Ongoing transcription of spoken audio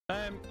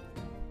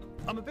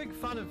I'm a big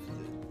fan of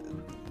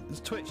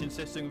Twitch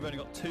insisting we've only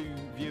got 2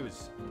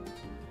 viewers,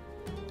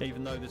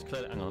 even though there's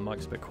clearly. Hang on, the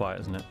mic's a bit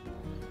quiet, isn't it?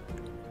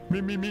 Me,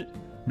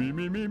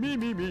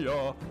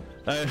 yeah.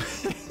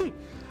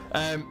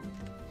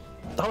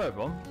 Hello,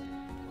 everyone.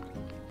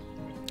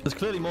 There's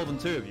clearly more than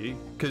 2 of you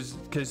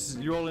because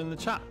you're all in the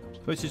chat,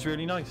 which is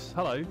really nice.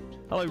 Hello.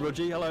 Hello,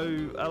 Rudgy. Hello,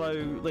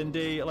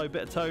 Lindy. Hello,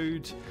 Bit of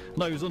Toad.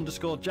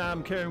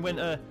 Nose_Jam. Kieran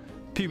Winter.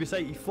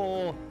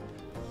 Pubis84.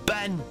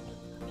 Ben.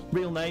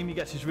 Real name. He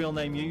gets his real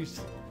name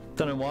used.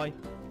 Don't know why.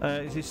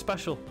 It's his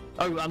special.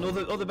 Oh, and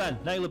other Ben.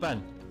 Naylor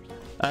Ben.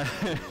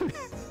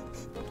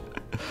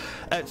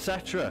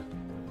 Etc.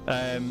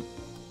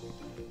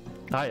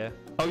 Hiya.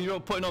 Oh, you're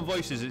not putting on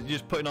voices. You're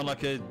just putting on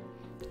like a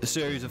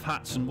series of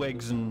hats and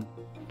wigs and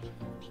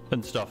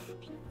stuff.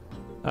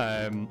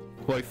 Well,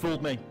 he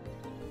fooled me.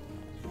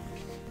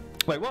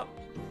 Wait, what?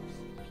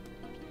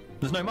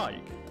 There's no mic?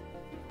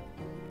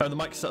 Oh, the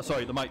mic.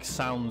 Sorry, the mic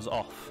sounds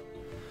off.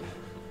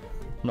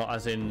 Not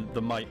as in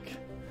the mic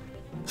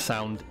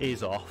sound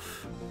is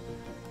off.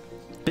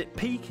 Bit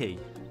peaky.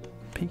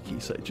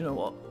 Peaky. So do you know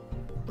what?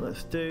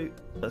 Let's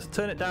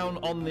turn it down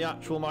on the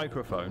actual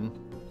microphone.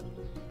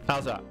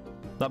 How's that?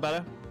 That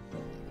better?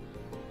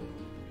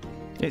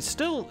 It's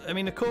still. I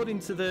mean,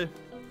 according to the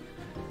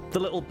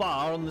little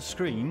bar on the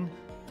screen,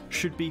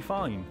 should be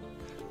fine.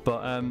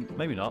 But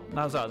maybe not.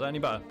 How's that? Is that any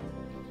better?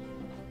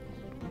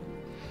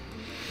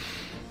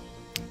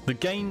 The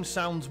game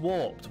sounds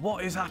warped.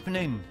 What is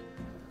happening?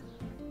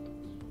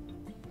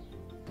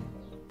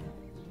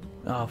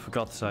 Oh, for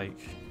God's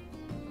sake.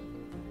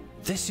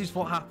 This is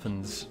what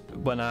happens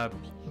when I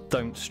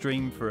don't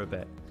stream for a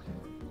bit.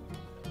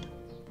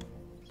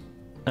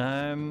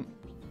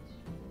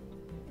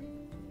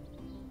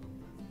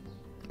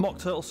 Mock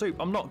turtle soup.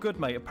 I'm not good,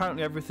 mate.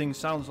 Apparently everything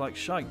sounds like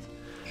shite.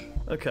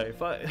 Okay,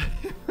 if I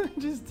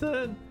just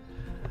turn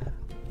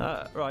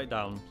right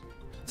down.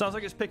 Sounds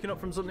like it's picking up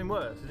from something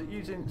worse. Is it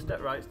using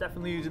right? It's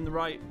definitely using the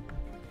right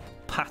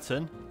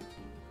pattern.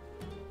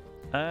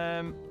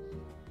 Yeah,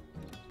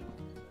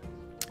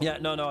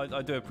 no,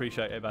 I do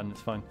appreciate it, Ben.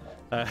 It's fine.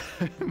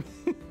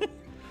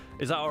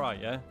 Is that all right?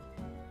 Yeah.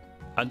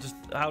 And just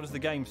how does the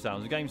game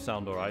sound? Does the game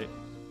sound all right?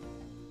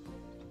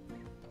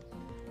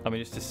 I mean,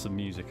 it's just some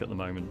music at the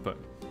moment, but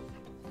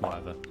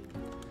whatever.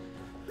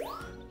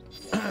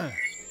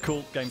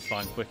 Cool, game's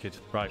fine, wicked.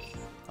 Right.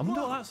 I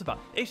wonder what that's about.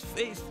 It's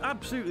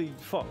absolutely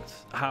fucked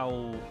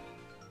how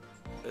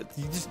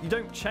you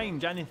don't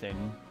change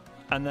anything,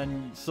 and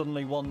then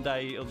suddenly one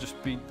day it'll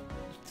just be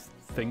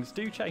things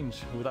do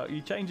change without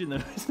you changing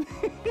them.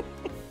 You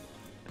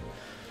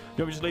want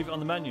me to just leave it on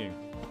the menu,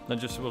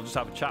 and we'll just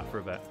have a chat for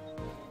a bit.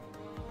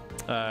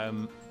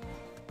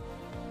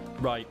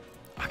 Right.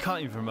 I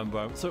can't even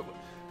remember. So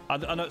I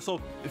know I saw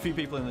a few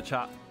people in the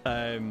chat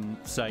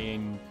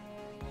saying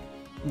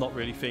not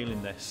really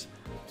feeling this.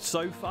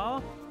 So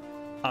far,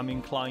 I'm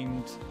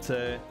inclined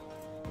to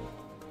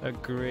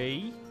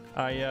agree.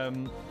 I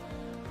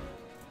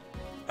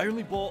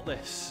only bought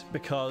this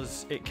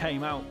because it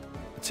came out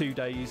 2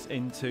 days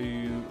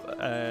into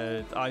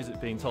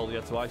Isaac being told he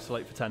had to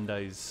isolate for 10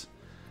 days.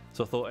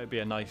 So I thought it'd be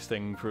a nice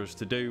thing for us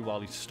to do while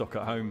he's stuck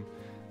at home.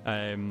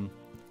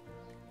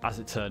 As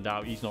it turned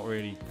out, he's not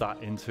really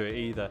that into it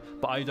either.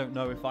 But I don't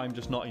know if I'm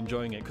just not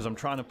enjoying it because I'm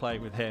trying to play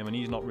it with him and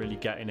he's not really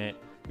getting it.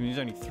 I mean, he's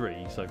only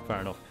 3, so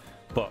fair enough.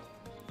 But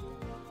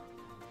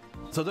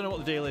so I don't know what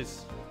the deal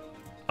is.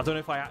 I don't know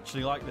if I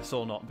actually like this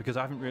or not because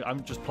I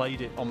haven't just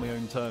played it on my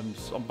own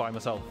terms, by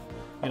myself,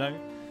 you know.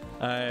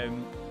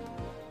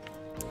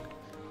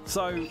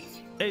 So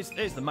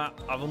here's the map.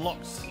 I've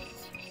unlocked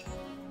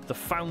the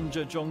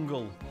Founder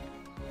Jungle,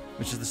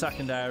 which is the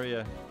second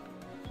area.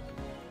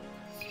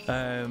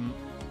 Yep.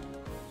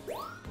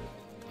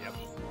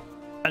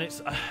 And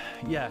it's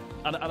yeah,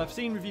 and I've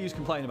seen reviews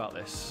complain about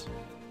this,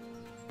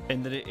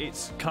 in that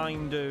it's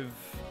kind of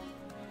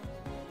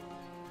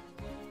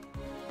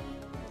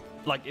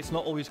like it's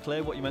not always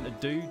clear what you're meant to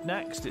do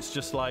next. It's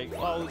just like,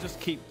 well, we'll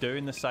just keep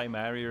doing the same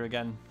area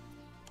again.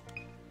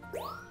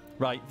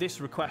 Right,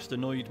 this request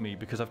annoyed me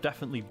because I've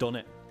definitely done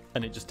it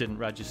and it just didn't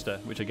register,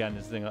 which again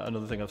is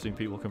another thing I've seen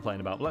people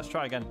complain about. But let's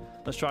try again.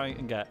 Let's try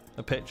and get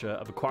a picture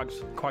of a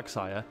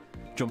quagsire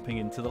jumping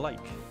into the lake.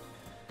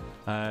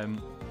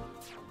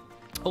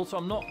 Also,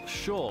 I'm not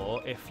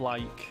sure if,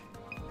 like,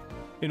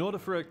 in order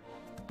for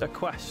a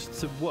quest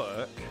to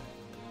work,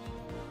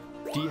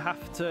 do you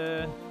have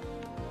to...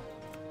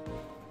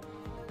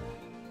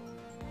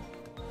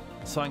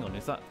 So hang on,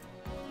 is that...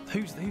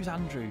 Who's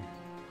Andrew?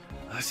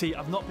 See,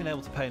 I've not been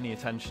able to pay any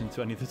attention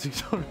to any of the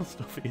tutorial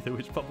stuff either,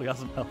 which probably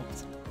hasn't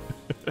helped.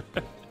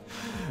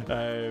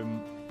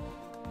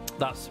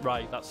 That's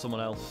right, that's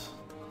someone else.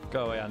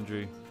 Go away,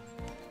 Andrew.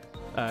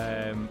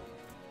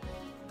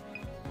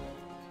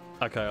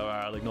 Okay,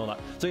 alright, I'll ignore that.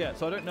 So yeah,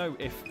 so I don't know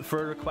if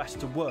for a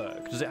request to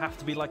work, does it have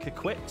to be like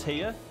equipped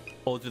here,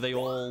 or do they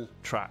all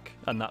track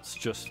and that's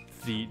just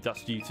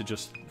that's due to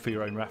just for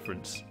your own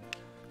reference?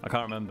 I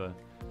can't remember.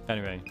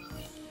 Anyway.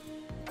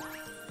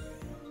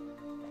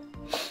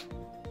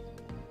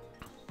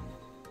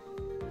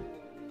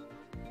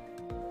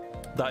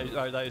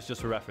 That is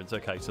just a reference.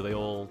 Okay, so they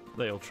all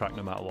track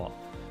no matter what.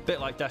 Bit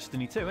like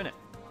Destiny 2, innit?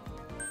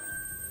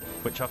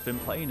 Which I've been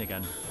playing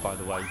again, by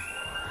the way,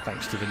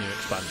 thanks to the new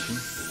expansion.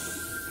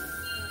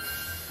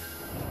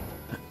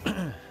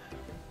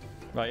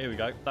 Right, here we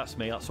go. That's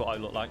me. That's what I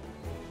look like.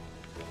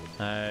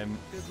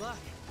 Good luck.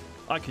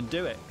 I can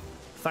do it.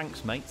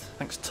 Thanks, mate.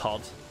 Thanks,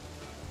 Todd.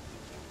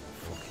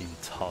 Fucking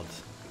Todd.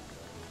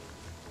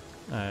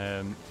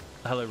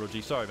 Hello,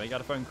 Rudgy. Sorry, mate. You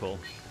had a phone call.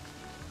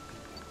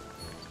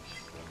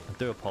 I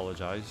do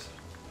apologise.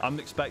 I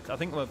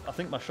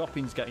think my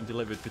shopping's getting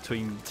delivered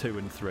between 2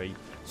 and 3,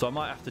 so I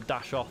might have to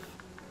dash off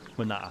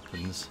when that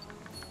happens.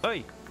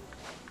 Oi!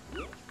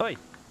 Oi!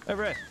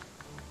 Over here!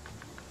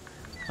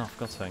 Oh, for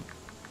God's sake.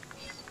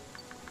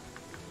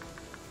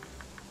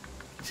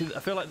 See, I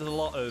feel like there's a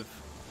lot of...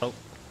 Oh,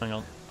 hang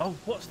on. Oh,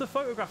 what's the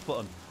photograph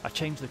button? I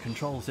changed the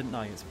controls, didn't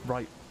I? It's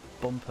right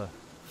bumper.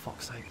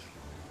 Fuck's sake.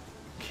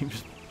 Keep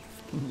just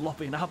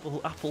lobbing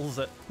apples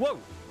at... Whoa!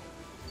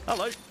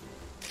 Hello!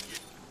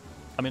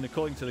 I mean,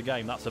 according to the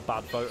game, that's a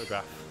bad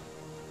photograph.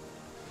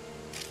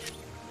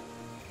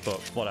 But,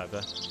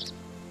 whatever.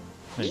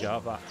 There you go,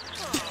 have that.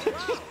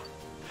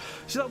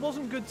 See, that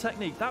wasn't good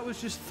technique. That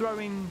was just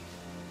throwing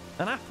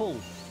an apple.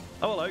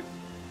 Oh, hello.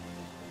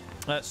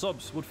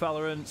 Subs,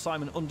 Woodfella and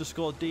Simon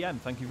 _DM.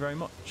 Thank you very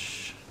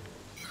much.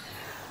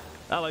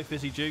 Hello,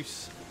 Fizzy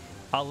Juice.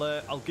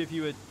 I'll give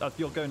you a...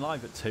 You're going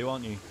live at 2,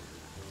 aren't you?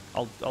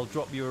 I'll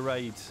drop you a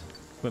raid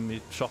when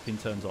the shopping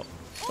turns up.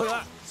 Look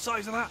at that!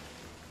 Size of that!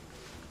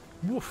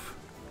 Woof.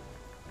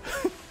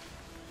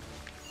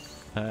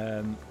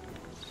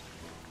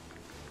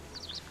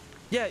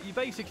 Yeah, you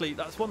basically,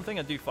 that's one thing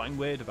I do find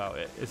weird about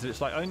it, is that it's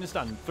like, I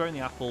understand throwing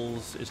the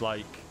apples is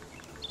like,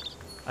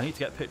 I need to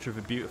get a picture of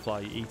a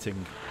beautifly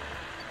eating.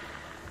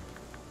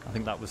 I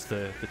think that was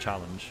the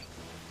challenge.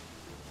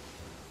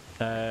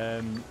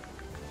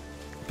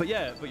 But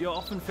yeah, but you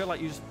often feel like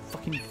you're just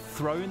fucking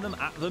throwing them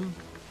at them.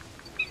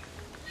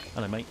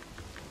 Hello, mate.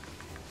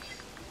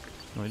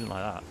 No, he didn't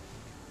like that.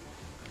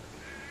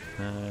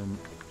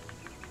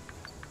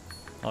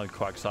 Oh,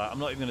 quite excited. I'm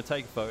not even going to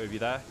take a photo of you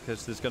there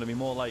because there's going to be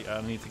more later.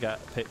 I need to get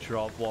a picture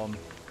of one.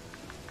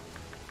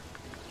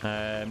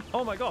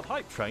 Oh my god,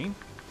 hype train.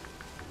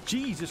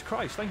 Jesus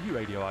Christ, thank you,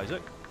 Radio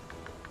Isaac.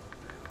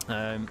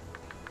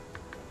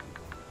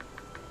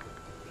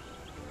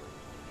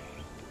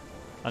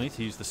 I need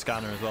to use the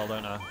scanner as well,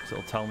 don't I? Because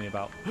it'll tell me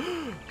about...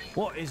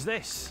 What is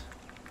this?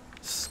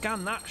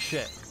 Scan that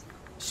shit.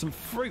 Some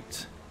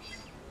fruit.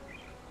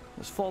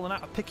 It's fallen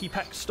out of Picky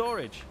Peck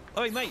storage.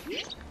 Oi, mate.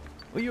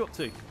 What are you up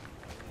to?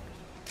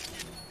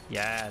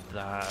 Yeah,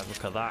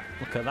 look at that.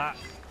 Look at that.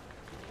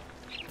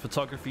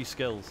 Photography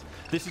skills.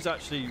 This is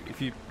actually,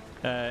 if you...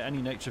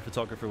 any nature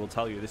photographer will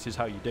tell you, this is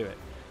how you do it.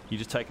 You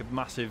just take a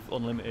massive,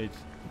 unlimited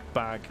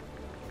bag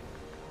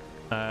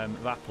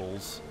of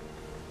apples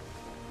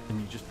and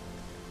you just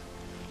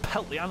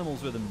pelt the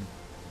animals with them.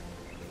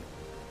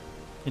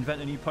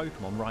 Invent a new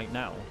Pokemon right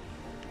now.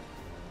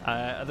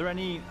 Are there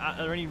any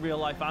real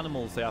life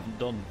animals they haven't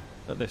done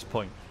at this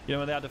point? You know,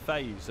 when they had a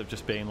phase of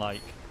just being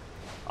like,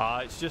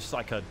 it's just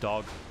like a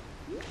dog.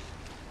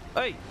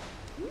 Hey,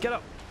 get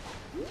up.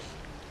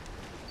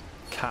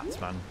 Cats,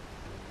 man.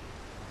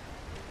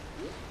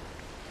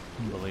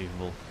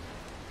 Unbelievable.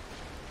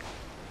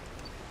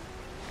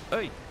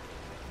 Hey,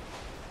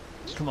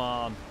 come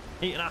on,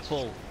 eat an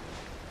apple.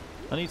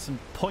 I need some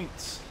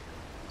points.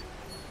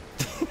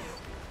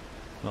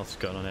 What's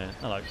going on here?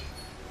 Hello.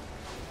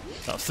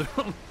 That's the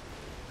wrong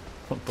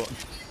button.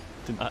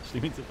 Didn't actually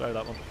mean to throw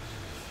that one.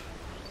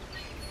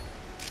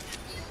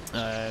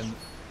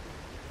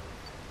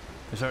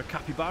 Is there a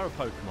capybara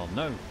Pokemon?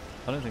 No,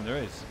 I don't think there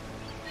is.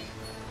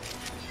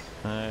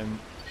 Gonna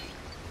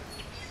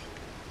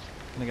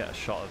get a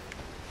shot of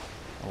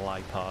a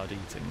Lipard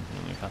eating.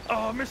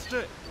 Oh, I missed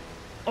it!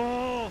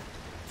 Oh!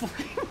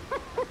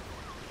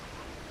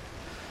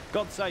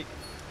 God's sake!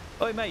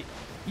 Oi, mate,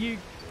 you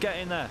get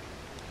in there.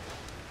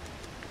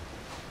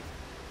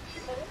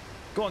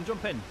 Go on,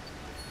 jump in.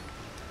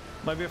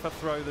 Maybe if I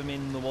throw them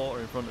in the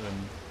water in front of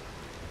him.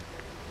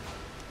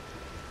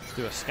 Let's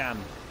do a scan,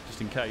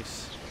 just in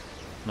case.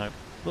 No.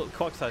 Look,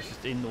 Quagsire's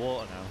just in the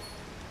water now.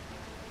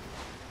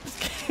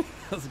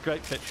 That's a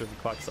great picture of the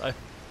Quagsire.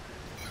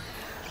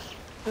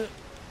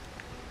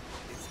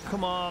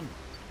 Come on.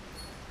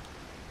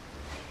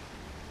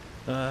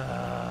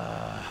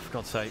 For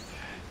God's sake.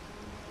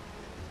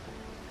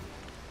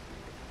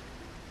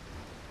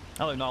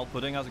 Hello, Nile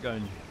Pudding. How's it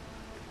going?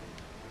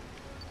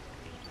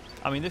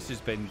 I mean, this has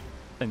been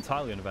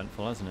entirely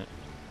uneventful, hasn't it?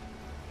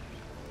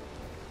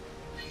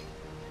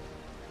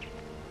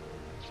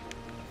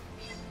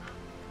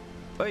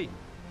 Hey,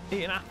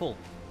 eat an apple.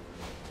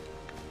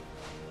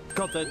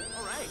 God, they're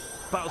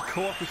about as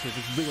cooperative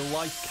as real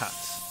life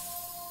cats,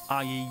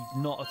 i.e.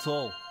 not at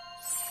all.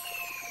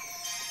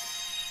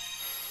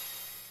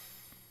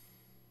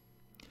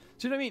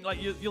 Do you know what I mean?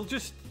 Like, you'll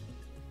just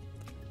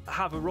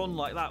have a run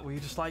like that where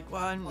you're just like,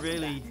 well, I didn't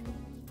really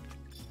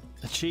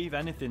achieve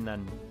anything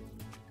then.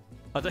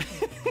 I don't...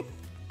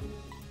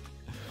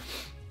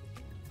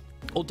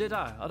 Or did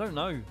I? I don't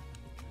know.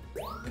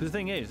 Because the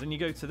thing is, then you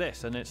go to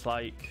this and it's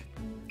like,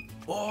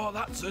 oh,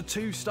 that's a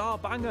 2-star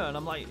banger. And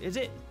I'm like, is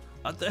it?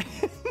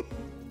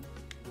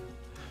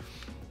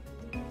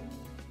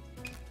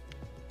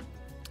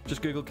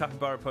 Just Google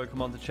capybara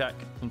Pokemon to check,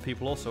 and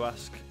people also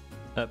ask,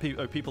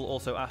 people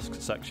also ask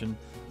section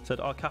said,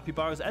 are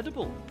capybaras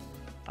edible?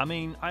 I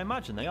mean, I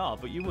imagine they are,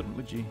 but you wouldn't,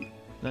 would you?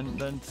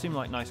 Then seem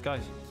like nice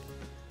guys.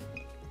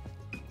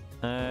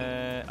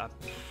 I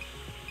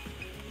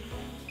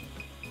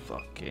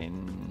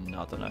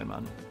don't know,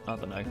 man. I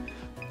don't know.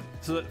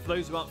 So for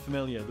those who aren't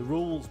familiar, the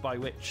rules by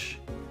which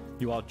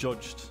you are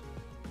judged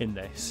in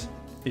this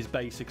is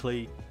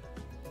basically,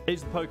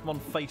 is the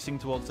Pokemon facing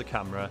towards the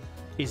camera?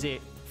 Is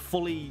it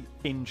fully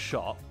in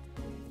shot?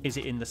 Is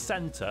it in the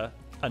center?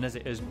 And is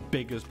it as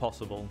big as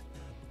possible?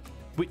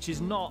 Which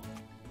is not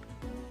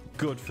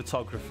good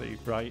photography,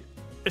 right?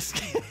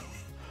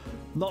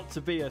 Not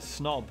to be a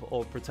snob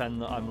or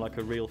pretend that I'm like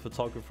a real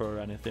photographer or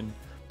anything,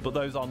 but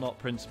those are not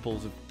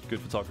principles of good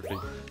photography.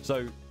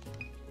 So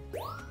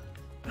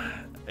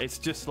it's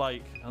just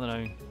like, I don't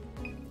know,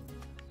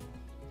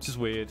 it's just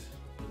weird.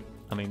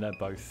 I mean, they're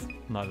both,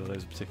 neither of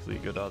those are particularly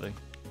good, are they?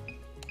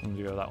 I'm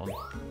gonna go with that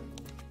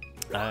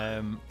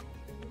one.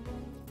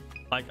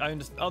 Like, I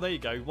understand. Oh, there you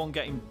go. One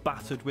getting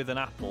battered with an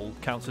apple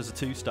counts as a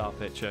 2-star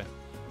picture.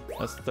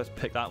 Let's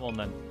pick that one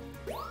then.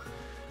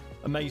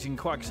 Amazing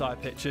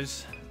Quagsire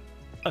pictures.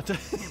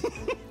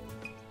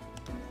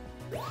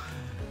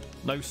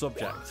 No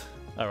subject.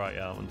 All right,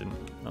 yeah, that one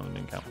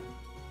didn't count.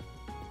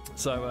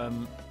 So,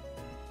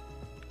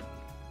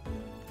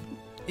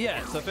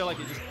 yeah. So I feel like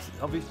it just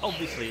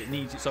obviously it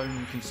needs its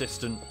own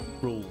consistent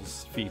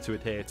rules for you to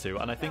adhere to,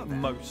 and I think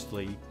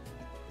mostly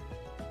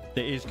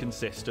it is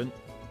consistent.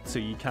 So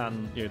you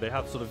can, they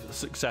have sort of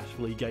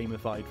successfully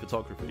gamified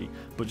photography,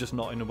 but just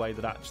not in a way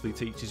that actually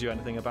teaches you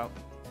anything about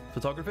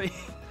photography.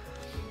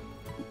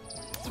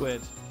 It's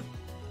weird.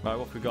 Right,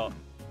 what have we got?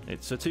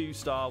 It's a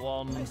 2-star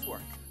one. Nice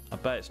work. I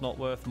bet it's not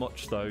worth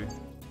much though.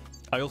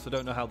 I also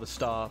don't know how the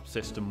star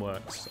system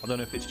works. I don't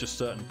know if it's just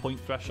certain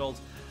point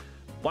thresholds.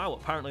 Wow,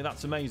 apparently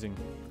that's amazing.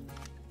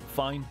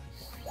 Fine,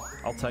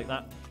 I'll take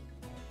that.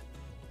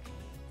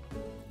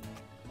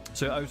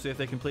 So obviously if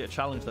they complete a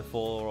challenge, they're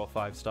 4 or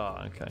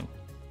 5-star. Okay.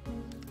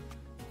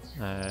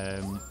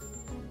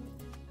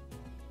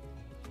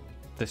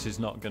 This is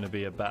not going to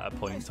be a better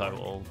point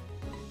total.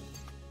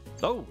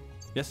 Oh,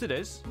 yes it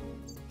is.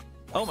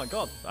 Oh my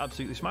god,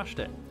 absolutely smashed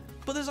it.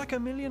 But there's like a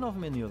million of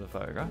them in the other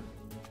photograph.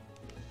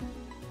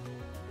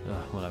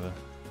 Whatever.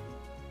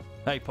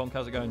 Hey Punk,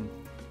 how's it going?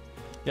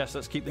 Yes,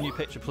 let's keep the new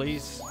picture,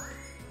 please.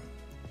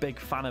 Big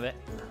fan of it.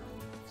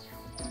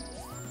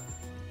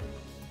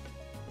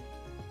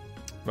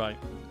 Right,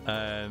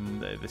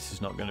 this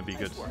is not going to be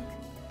good.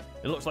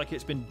 It looks like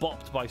it's been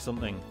bopped by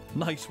something.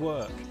 Nice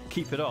work.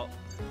 Keep it up.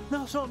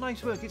 No, it's not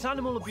nice work. It's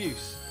animal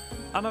abuse.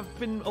 And I've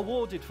been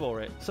awarded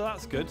for it, so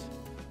that's good.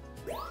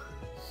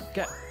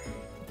 Get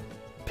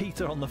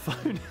Peter on the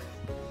phone.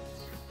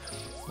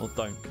 Well,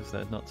 don't, because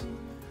they're nuts.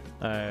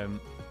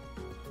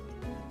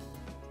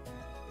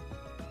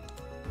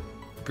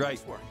 Great.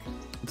 Nice work.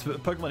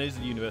 Pokemon is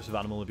the universe of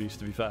animal abuse,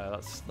 to be fair.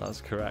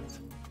 That's correct.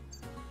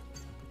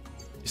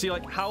 You see,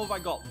 like, how have I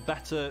got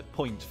better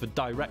points for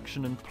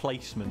direction and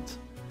placement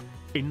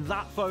in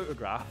that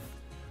photograph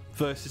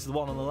versus the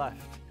one on the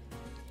left?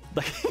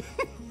 Like,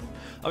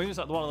 I mean, it's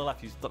like the one on the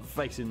left, he's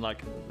facing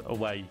like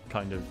away,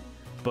 kind of.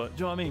 But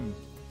do you know what I mean?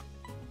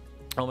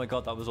 Oh my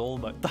god, that was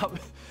almost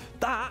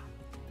that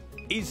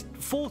is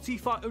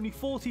 45, only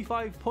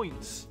 45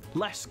 points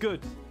less good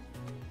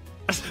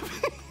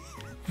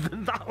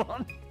than that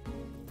one.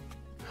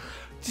 Do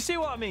you see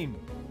what I mean?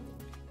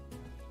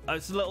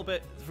 It's a little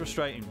bit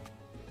frustrating.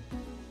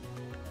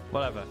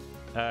 Whatever.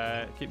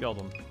 Keep the old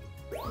one.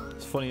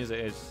 As funny as it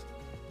is,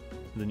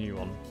 the new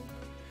one.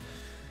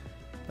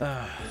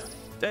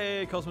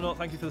 Hey, Cosmonaut,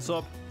 thank you for the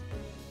sub.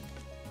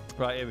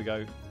 Right, here we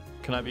go.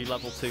 Can I be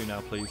level 2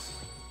 now, please?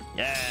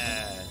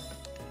 Yeah!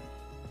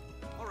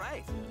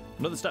 Alright.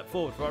 Another step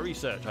forward for our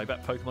research. I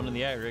bet Pokemon in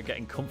the area are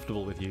getting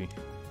comfortable with you.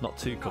 Not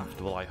too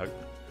comfortable, I hope.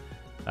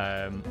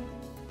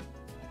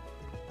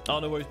 Oh,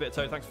 no worries, Bit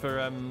Toe. Thanks for,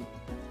 I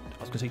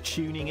was going to say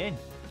tuning in.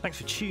 Thanks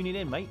for tuning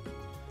in, mate.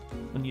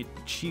 On your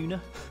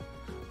tuner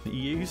that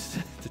you use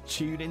to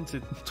tune into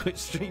Twitch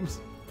streams.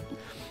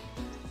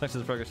 Thanks for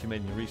the progress you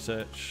made in your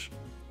research.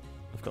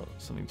 I've got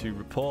something to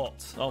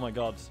report. Oh my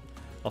god.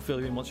 I'll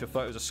fill you in once your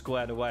photos are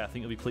squared away. I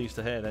think you'll be pleased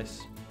to hear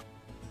this.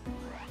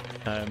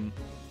 I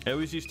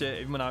always used to,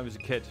 even when I was a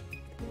kid,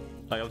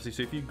 like obviously,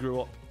 so if you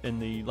grew up in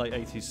the late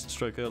 80s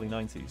stroke early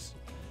 90s,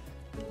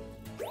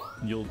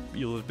 you'll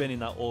have been in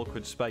that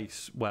awkward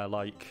space where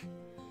like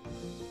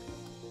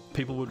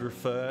people would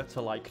refer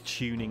to like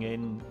tuning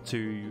in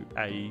to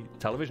a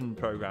television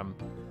program,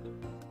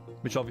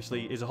 which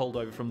obviously is a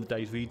holdover from the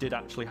days where you did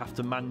actually have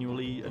to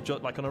manually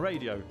adjust, like on a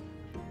radio,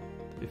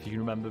 if you can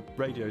remember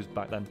radios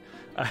back then.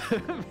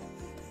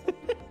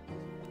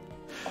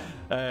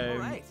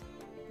 Alright.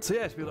 So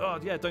yeah, to be like, oh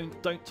yeah,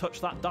 don't touch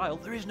that dial.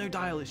 There is no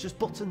dial, it's just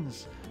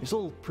buttons. It's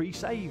all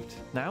pre-saved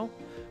now.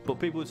 But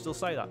people would still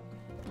say that.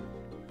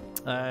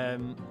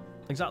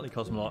 Exactly,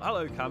 Cosmonaut.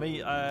 Hello,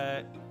 Cammy.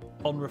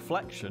 On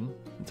reflection,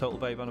 Total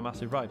Babe on a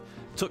Massive Ride.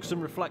 Took some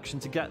reflection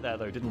to get there,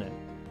 though, didn't it?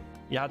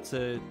 You had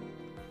to...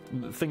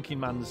 Thinking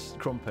man's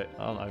crumpet.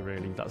 Aren't I,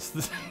 really? That's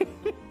the...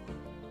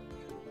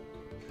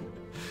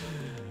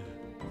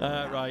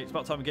 Right, it's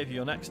about time I gave you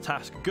your next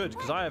task. Good,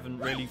 because I haven't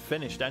really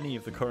finished any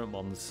of the current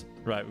ones.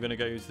 Right, we're going to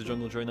go to the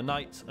jungle during the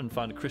night and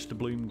find a crystal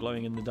bloom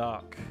glowing in the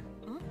dark.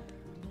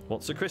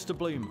 What's a crystal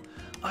bloom?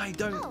 I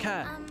don't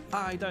care.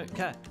 I don't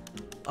care.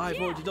 I've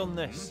already done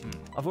this.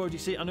 I've already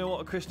seen. I know what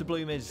a crystal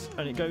bloom is,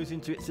 and it goes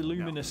into its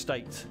luminous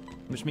state,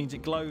 which means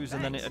it glows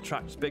and then it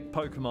attracts big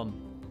Pokemon.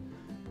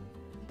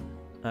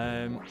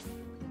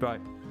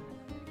 Right.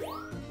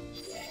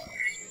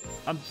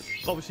 I'm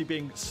obviously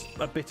being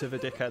a bit of a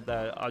dickhead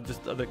there.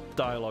 The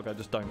dialogue, I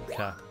just don't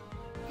care.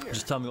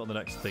 Just tell me what the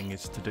next thing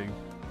is to do.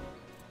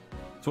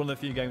 It's one of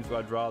the few games where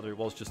I'd rather it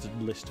was just a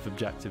list of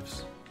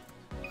objectives.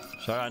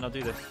 So, alright, I'll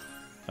do this.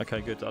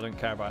 Okay, good. I don't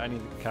care about any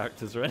of the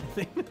characters or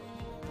anything.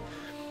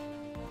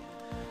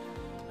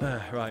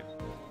 Right.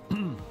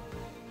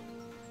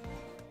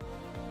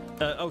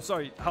 Oh,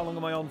 sorry. How long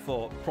am I on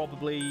for?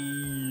 Probably...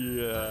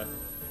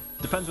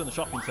 depends when the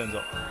shopping turns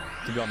up,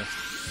 to be honest.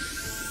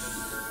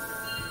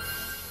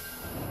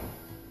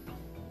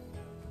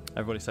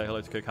 Everybody say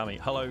hello to Kokami.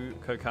 Hello,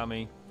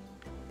 Kokami.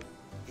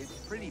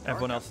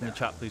 Everyone else in the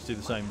chat, please do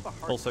the same.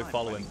 Also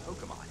follow him.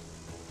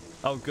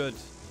 Oh, good.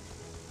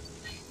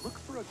 Look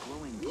for a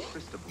glowing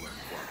crystal bloom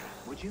for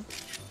me, would you?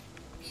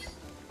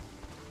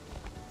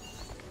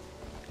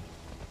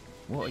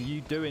 What are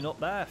you doing up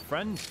there,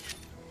 friend?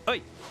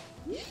 Oi!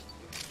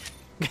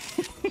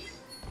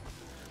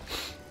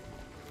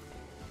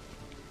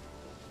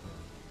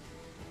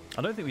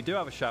 I don't think we do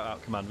have a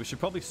shout-out command. We should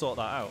probably sort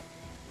that out.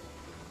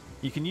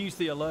 You can use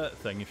the alert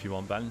thing if you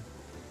want, Ben.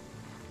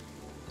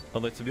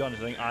 Although, to be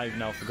honest, I think I've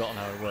now forgotten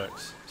how it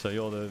works. So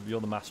you're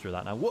the master of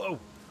that now. Whoa!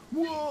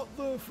 What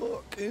the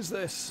fuck is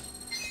this?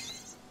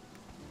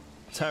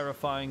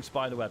 Terrifying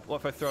spiderweb.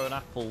 What if I throw an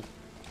apple?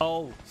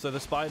 Oh, so the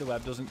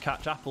spiderweb doesn't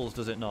catch apples,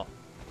 does it not?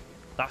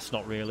 That's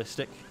not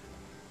realistic.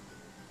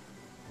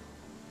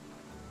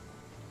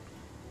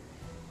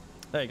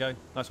 There you go.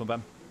 Nice one,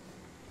 Ben.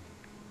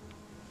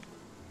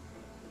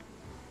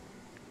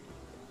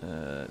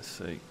 Let's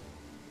see.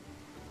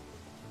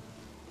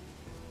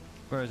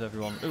 Where is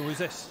everyone? Ooh, who's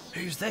this?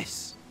 Who's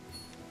this?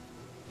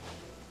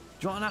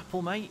 Do you want an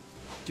apple, mate?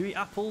 Do you eat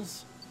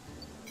apples?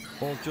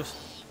 Or just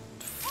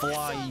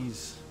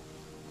flies?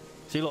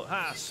 See, look,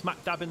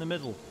 smack dab in the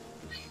middle.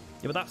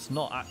 Yeah, but that's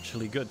not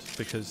actually good,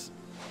 because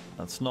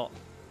that's not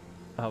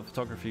how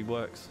photography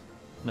works,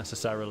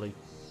 necessarily.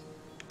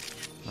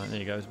 Right, there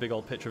you go. It's a big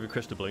old picture of a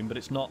crystal bloom, but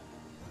it's not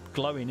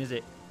glowing, is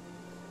it?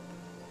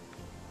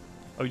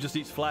 Oh, he just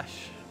eats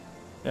flesh.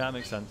 Yeah, that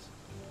makes sense.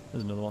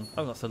 There's another one.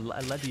 Oh, that's a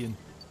Ledian.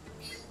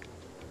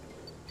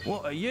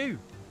 What are you?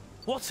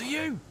 What are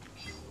you?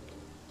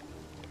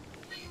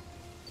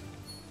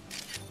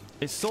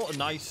 It's sort of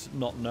nice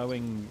not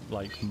knowing,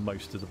 like,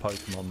 most of the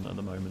Pokemon at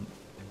the moment.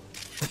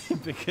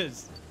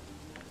 Because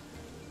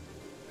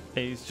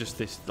it's just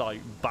this, like,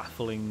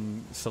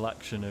 baffling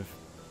selection of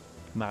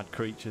mad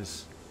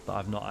creatures that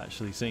I've not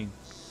actually seen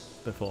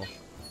before.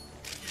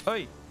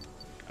 Oi!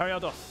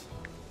 Ariados!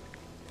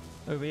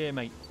 Over here,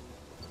 mate.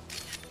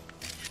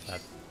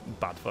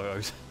 Bad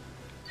photos.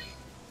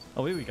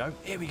 Oh, here we go.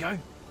 Here we go.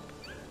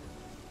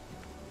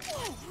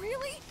 Oh,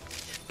 really?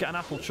 Get an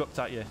apple chucked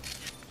at you.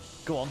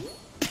 Go on.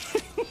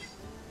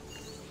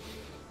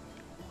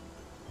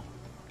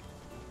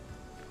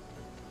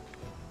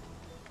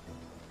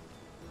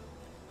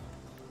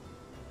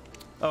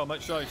 Oh,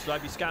 much sorry. Should I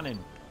be scanning?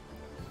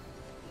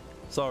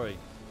 Sorry.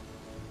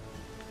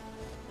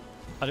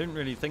 I didn't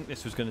really think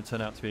this was going to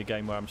turn out to be a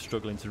game where I'm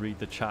struggling to read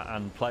the chat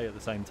and play at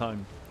the same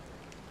time.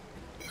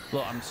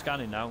 Look, I'm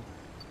scanning now.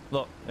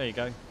 Look, there you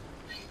go.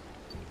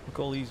 Look,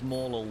 all these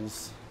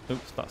Morlals.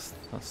 Oops, that's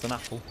an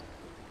apple.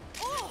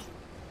 Oh.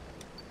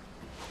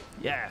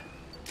 Yeah.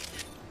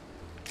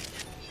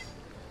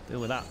 Deal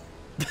with that.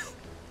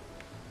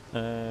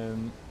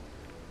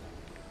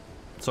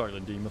 Sorry,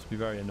 Lindy, you must be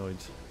very annoyed.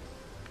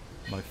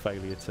 My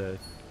failure to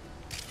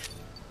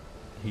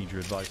heed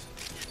your advice.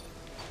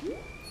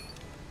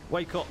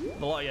 Wake up,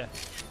 the lot of you.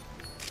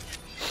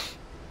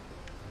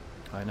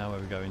 Alright, now where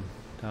are we going?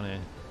 Down here.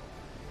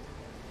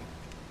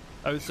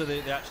 Oh, so they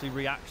actually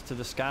react to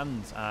the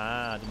scans.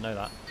 Ah, I didn't know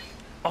that.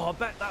 Oh, I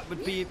bet that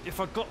would be if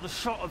I got the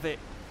shot of it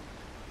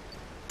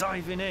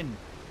diving in.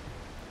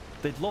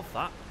 They'd love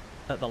that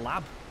at the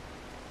lab.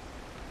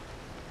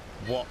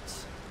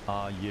 What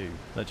are you?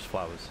 They're just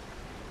flowers.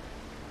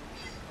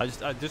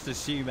 I just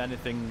assume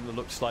anything that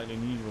looks slightly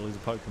unusual is a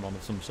Pokemon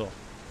of some sort.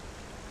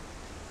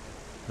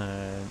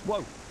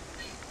 Whoa!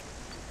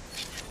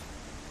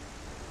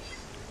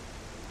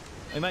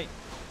 Hey mate,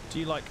 do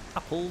you like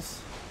apples?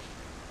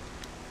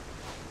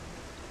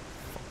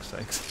 Fuck's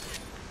sakes.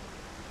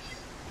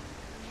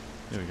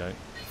 Here we go.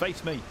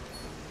 Face me!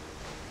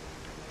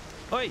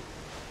 Oi!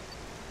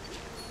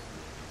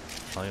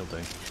 Oh, you'll do.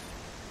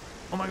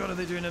 Oh my god, are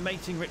they doing a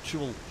mating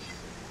ritual?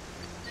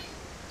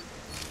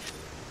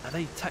 Are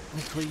they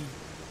technically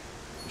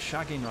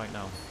shagging right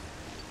now?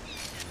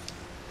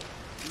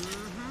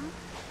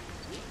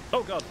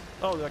 Oh god!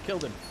 Oh, I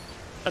killed him.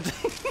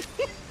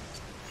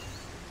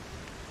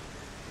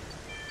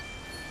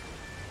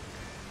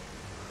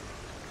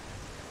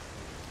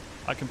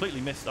 I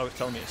completely missed. Oh, it's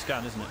telling me to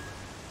scan, isn't it?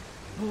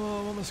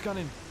 Oh, what am I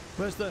scanning?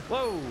 Where's the...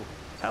 Whoa!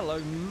 Hello,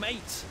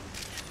 mate!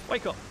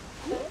 Wake up!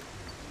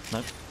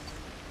 No.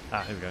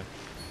 Ah, here we go.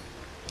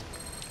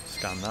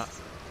 Scan that.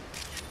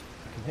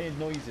 I can hear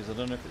noises. I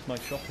don't know if it's my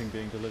shopping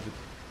being delivered.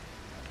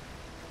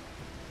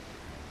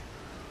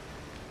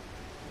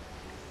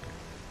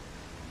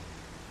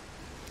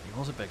 He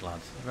was a big lad.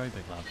 A very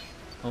big lad.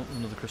 Oh,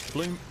 another crystal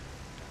bloom.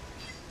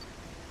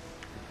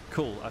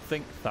 Cool. I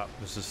think that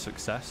was a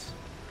success.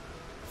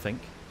 I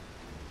think.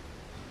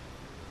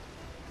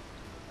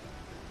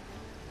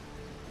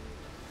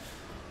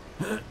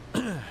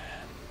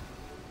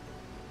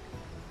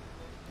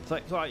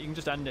 It's alright, you can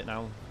just end it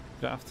now. You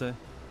don't have to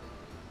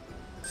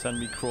send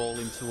me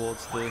crawling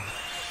towards the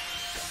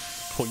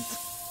point.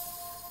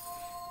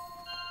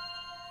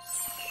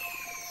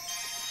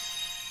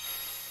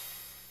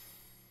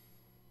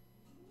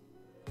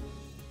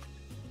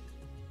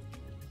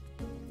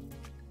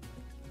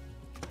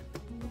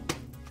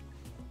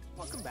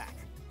 Welcome back.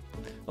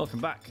 Welcome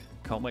back.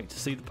 Can't wait to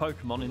see the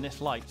Pokemon in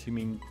this light. You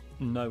mean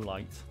no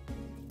light?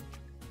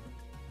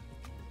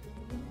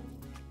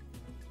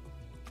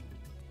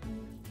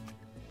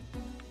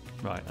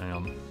 Right, hang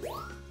on.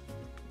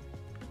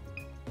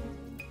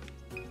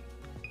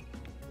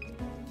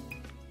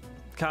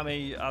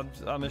 Cammy,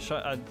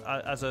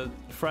 as a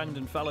friend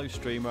and fellow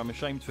streamer, I'm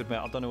ashamed to admit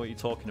I don't know what you're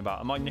talking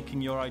about. Am I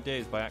nicking your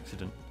ideas by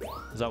accident?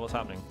 Is that what's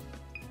happening?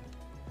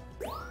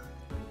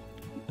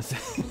 Is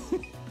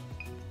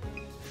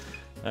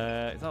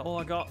that all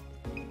I got?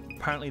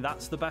 Apparently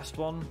that's the best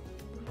one.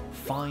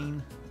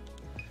 Fine.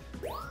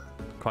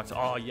 Quite.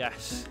 Oh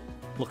yes.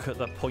 Look at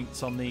the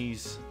points on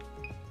these.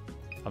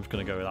 I'm just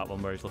going to go with that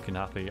one where he's looking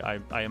happy.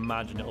 I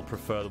imagine it'll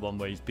prefer the one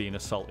where he's being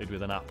assaulted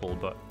with an apple,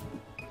 but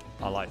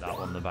I like that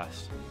one the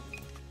best.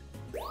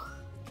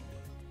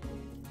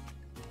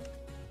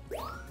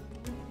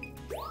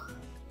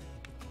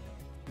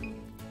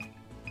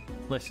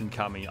 Listen,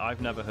 Cammy,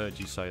 I've never heard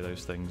you say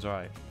those things,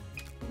 right?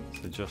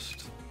 So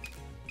just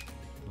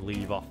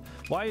leave off.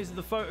 Why is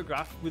the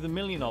photograph with a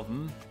million of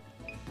them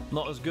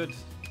not as good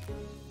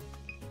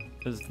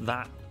as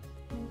that?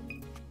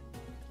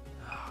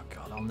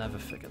 I'll never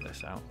figure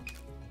this out.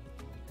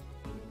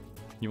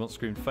 You want to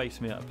scream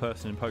face me at a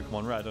person in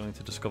Pokemon Red only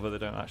to discover they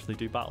don't actually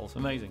do battles.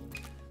 Amazing.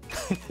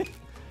 So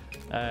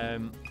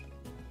I'm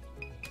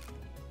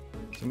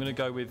going to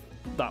go with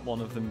that one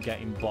of them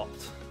getting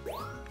bopped.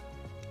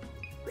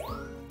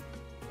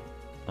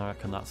 I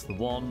reckon that's the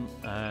one.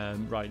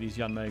 Right, these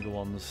Yanmega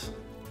ones.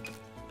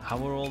 How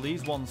are all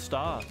these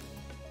 1-star?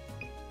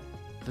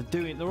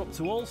 They're up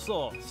to all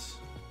sorts.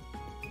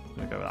 I'm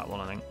going to go with that one,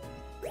 I think.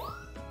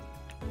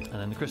 And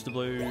then the Crystal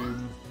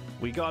Bloom.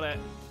 We got it.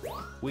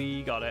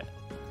 We got it.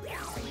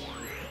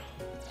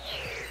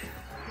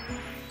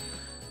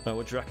 Well,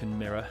 what do you reckon,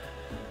 Mirror?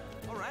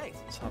 Alright.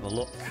 Let's have a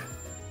look.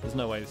 There's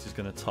no way this is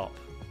going to top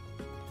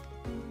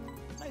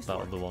Nice that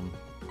work. other one.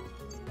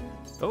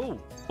 Oh!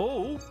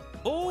 Oh!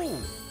 Oh!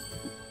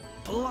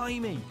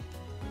 Blimey!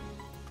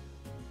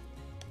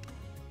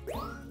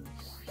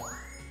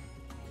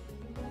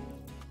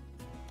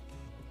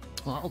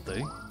 Well, that'll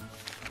do.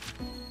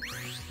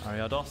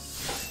 Ariados.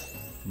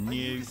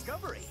 New.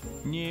 Discovery.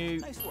 New.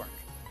 Nice work.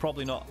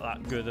 Probably not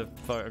that good a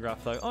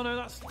photograph though. Oh no,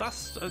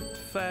 that's a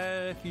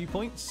fair few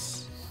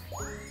points,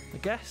 I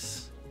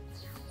guess.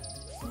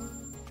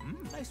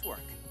 Nice work.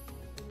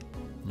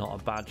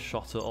 Not a bad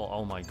shot at all.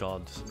 Oh my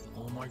god.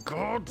 Oh my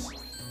god.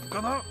 Look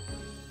at that.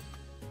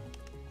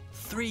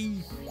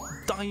 3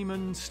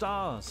 diamond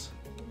stars.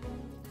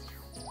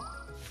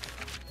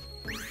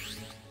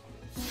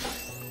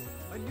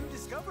 A new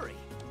discovery.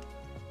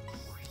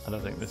 I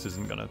don't think this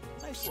isn't gonna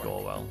Nice score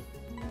work. well.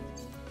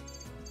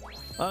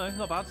 Oh no,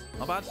 not bad.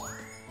 Not bad.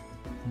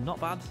 Not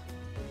bad.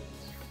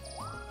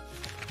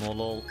 More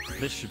lol.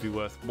 This should be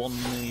worth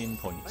 1 million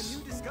points. A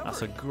new discovery.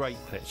 That's a great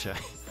picture.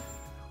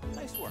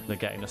 Nice work. They're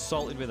getting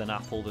assaulted with an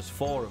apple. There's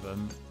 4 of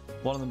them.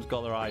 One of them's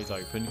got their eyes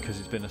open because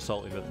it's been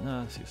assaulted with...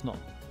 No, see, it's not...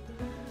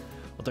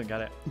 I don't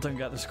get it. I don't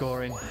get the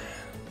scoring.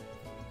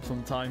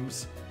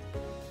 Sometimes.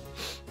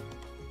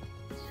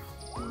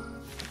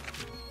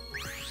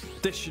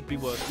 This should be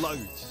worth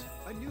loads.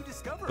 A new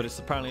discovery. But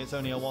apparently it's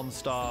only a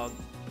 1-star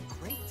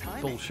Great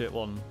timing. bullshit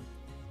one.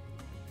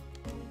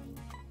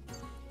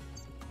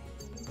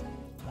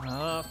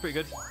 Ah, that's pretty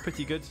good.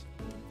 Pretty good.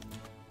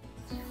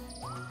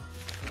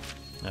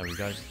 There we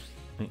go.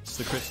 It's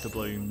the Crystal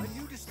Bloom. A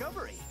new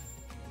discovery.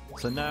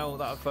 So now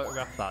that I've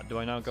photographed that, do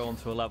I now go on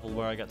to a level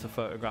where I get to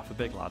photograph a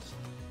big lad?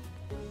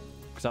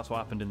 Because that's what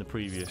happened in the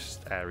previous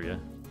area.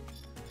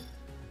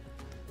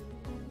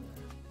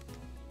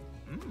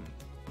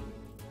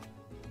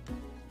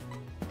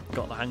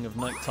 Got the hang of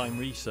nighttime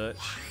research.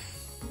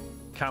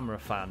 Camera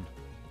fan.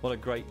 What a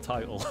great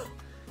title.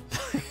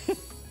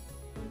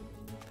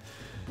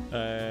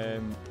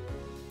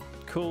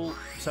 cool.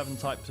 7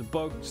 types of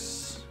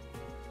bugs.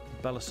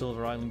 Bella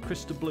Silver Island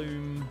Crystal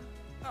Bloom.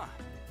 Ah,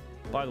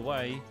 By the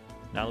way,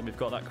 now that we've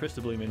got that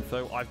Crystal Bloom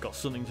info, I've got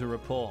something to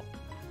report.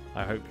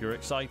 I hope you're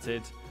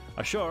excited.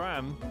 I sure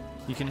am.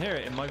 You can hear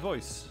it in my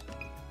voice.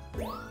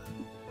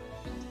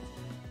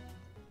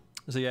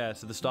 So yeah,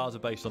 so the stars are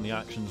based on the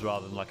actions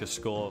rather than like a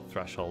score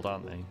threshold,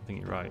 aren't they? I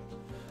think you're right.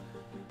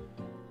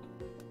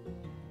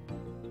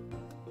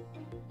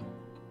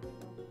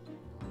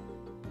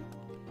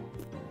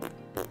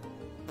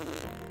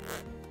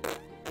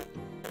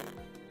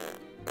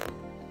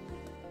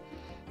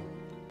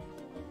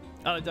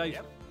 Hello, Dave.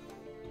 Yep.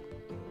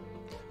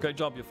 Great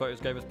job. Your photos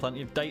gave us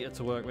plenty of data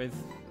to work with.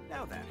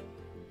 now then.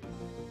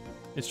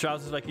 His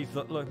trousers make it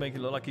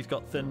look like he's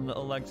got thin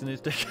little legs in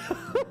his dick.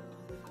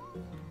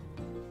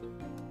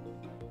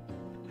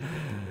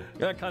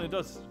 Yeah, it kind of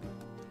does.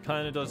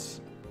 Kind of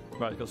does.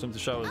 Right, got something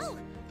to show us.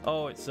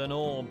 Oh, it's an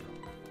orb.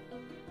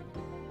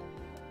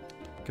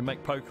 Can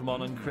make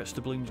Pokemon and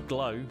crystal blooms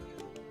glow.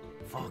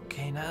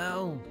 Fucking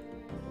hell.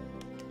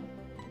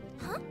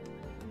 Huh?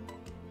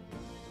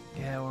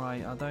 Yeah,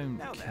 alright, I don't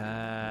Now then.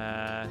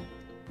 care.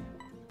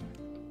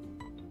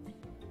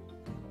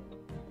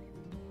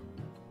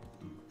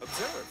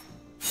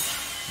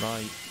 Observe.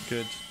 Right,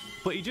 good.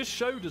 But he just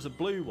showed us a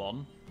blue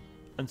one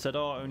and said,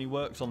 oh, it only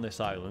works on this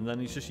island. Then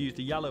he's just used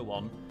a yellow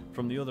one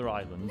from the other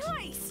island.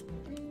 Nice.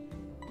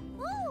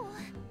 Ooh.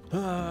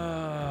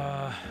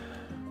 Ah,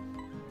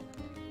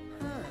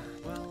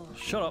 Well.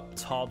 shut up,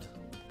 Todd.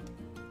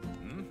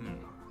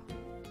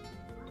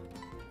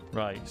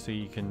 Right, so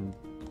you can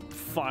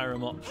fire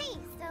them up. Hey,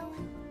 so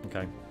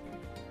Okay.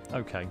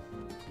 Okay.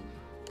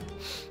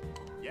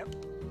 Yep.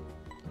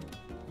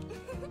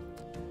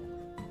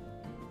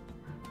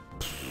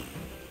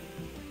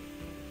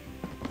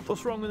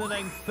 What's wrong with the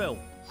name Phil?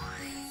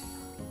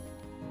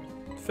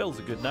 Phil's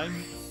a good name.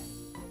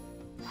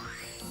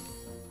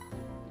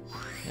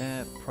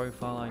 Yeah,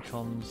 profile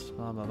icons.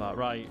 Blah, blah, blah.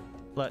 Right,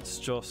 let's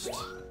just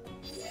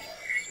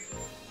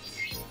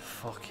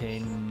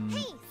fucking.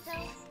 hey, so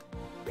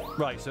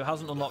Right, so it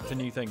hasn't unlocked a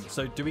new thing.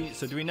 So do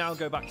we now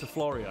go back to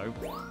Florio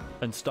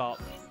and start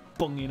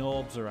bunging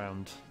orbs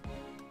around?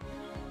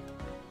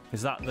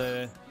 Is that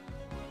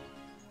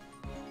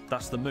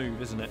that's the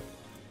move, isn't it?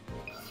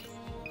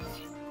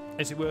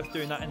 Is it worth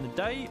doing that in the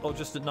day or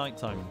just at night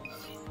time?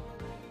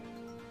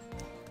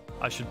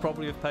 I should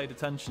probably have paid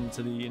attention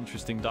to the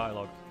interesting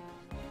dialogue.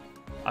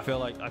 I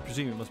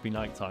presume it must be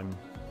night time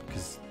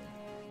because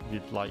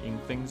you're lighting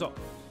things up.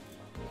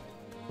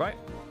 Right?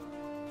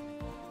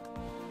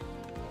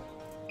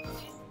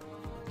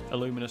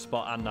 Illumina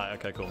spot and night.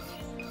 Okay, cool.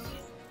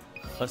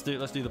 Let's do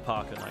the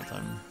park at night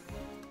time.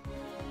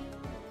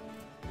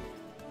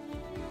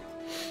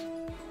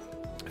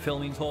 Phil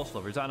means horse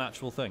lover. Is that an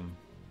actual thing?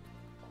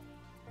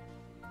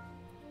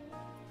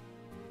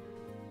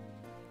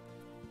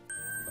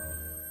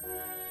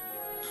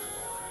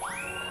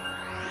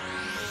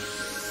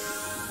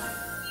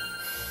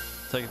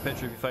 Take a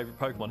picture of your favourite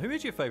Pokemon. Who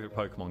is your favourite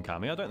Pokemon,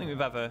 Cammy? I don't think we've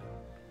ever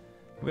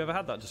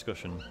had that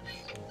discussion.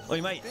 Oh,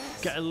 you mate,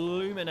 get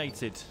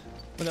illuminated.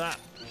 Look at that.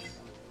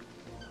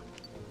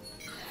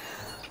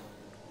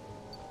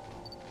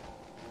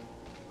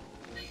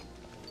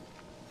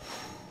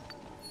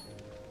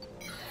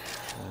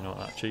 I don't know what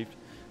that achieved.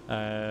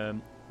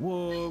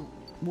 Whoa,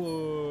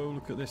 whoa!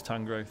 Look at this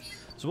Tangrowth.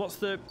 So what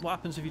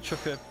happens if you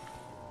chuck a? So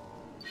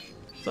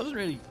that doesn't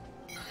really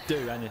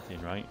do anything,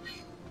 right?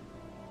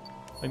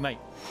 Hey, mate.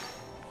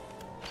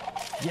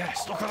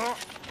 Yes, look at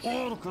that!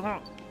 Oh, look at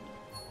that!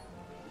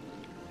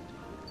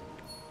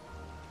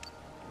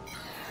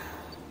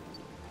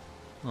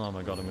 Oh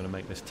my god, I'm going to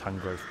make this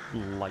Tangrowth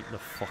light the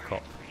fuck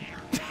up.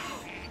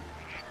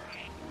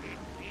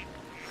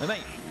 Hey,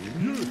 mate!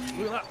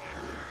 Look at that!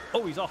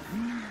 Oh, he's off!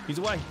 He's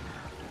away!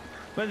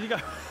 Where did he go?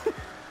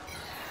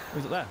 Oh,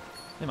 he's up there.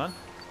 Hey, man.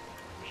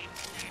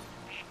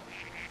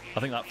 I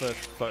think that first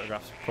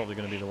photograph's probably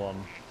going to be the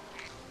one.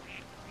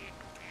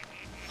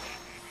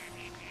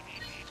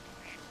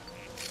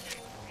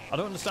 I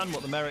don't understand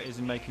what the merit is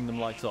in making them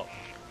light up.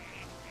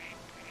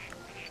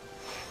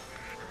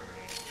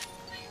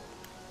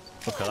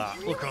 Look at that.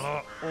 Look at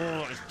that.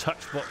 Oh, it's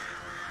textbook.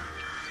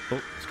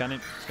 Oh, scanning,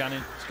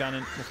 scanning,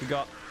 scanning. What's we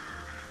got?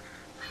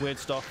 Weird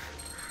stuff.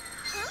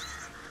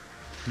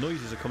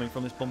 Noises are coming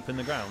from this bump in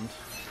the ground.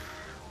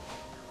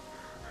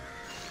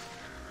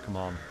 Come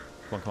on.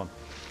 Come on, come on.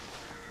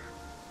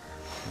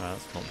 Right,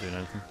 that's not doing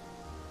anything.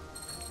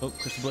 Oh,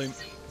 Crystal Bloom.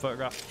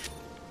 Photograph.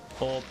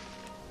 Orb.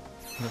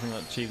 Nothing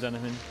that achieves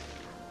anything.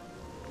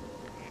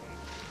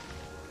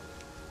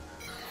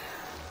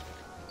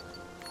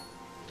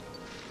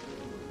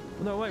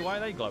 No, wait, why are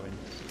they glowing?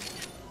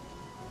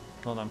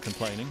 Not that I'm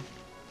complaining.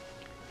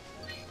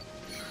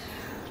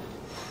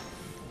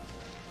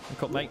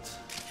 Look up, mate.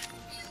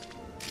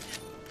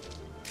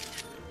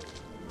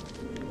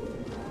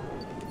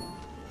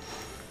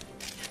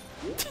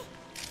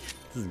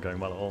 This isn't going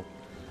well at all.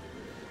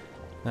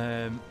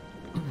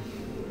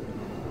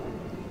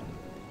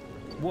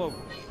 Whoa.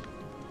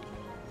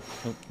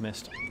 Oh,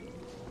 missed.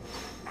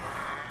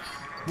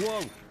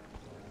 Whoa!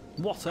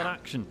 What an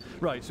action.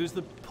 Right, so is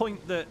the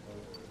point that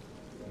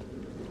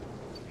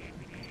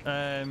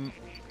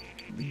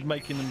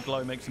making them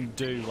glow makes them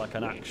do like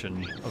an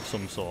action of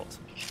some sort?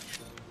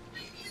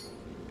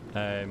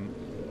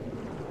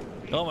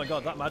 Oh my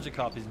god, that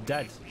Magikarp is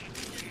dead.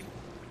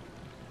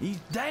 He's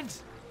dead!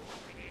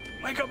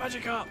 Wake up,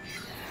 Magikarp!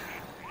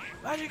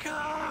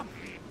 Magikarp!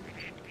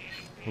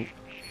 Oh.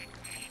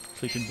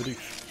 Sleeping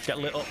Bidoof. Get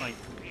lit up, mate.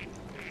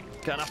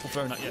 Get an apple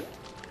thrown at you.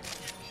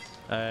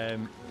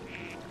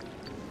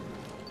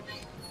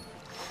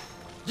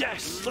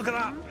 Yes! Look at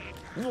that!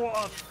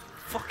 What a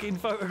fucking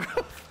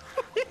photograph!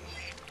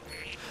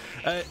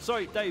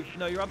 Sorry, Dave.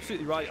 No, you're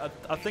absolutely right.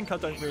 I think I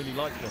don't really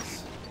like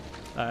this.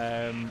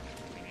 Oh,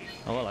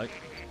 hello.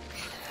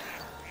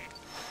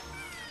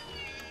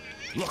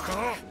 Look at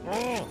that!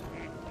 Oh!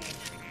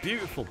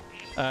 Beautiful.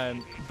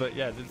 But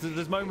yeah,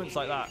 there's moments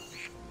like that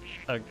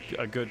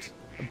are good,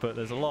 but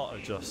there's a lot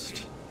of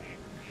just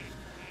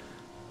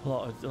a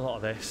lot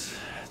of this,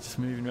 just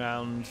moving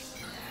around,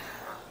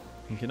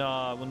 thinking, oh,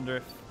 I wonder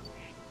if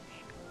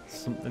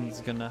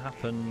something's gonna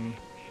happen.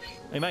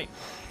 Hey, mate.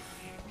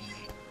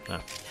 No.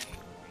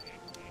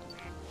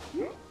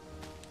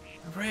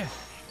 Over here.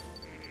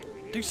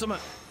 Do something.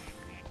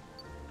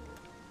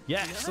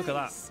 Yes, nice. Look at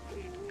that.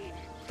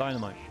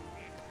 Dynamite.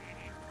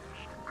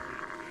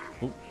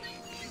 Oh.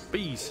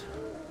 Bees.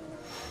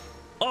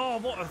 Oh,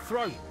 what a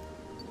throw.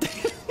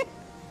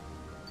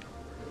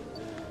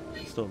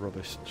 Still a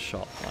rubbish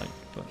shot, like,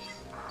 but.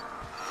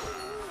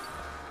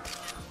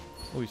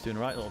 Oh, he's doing a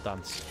right little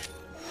dance.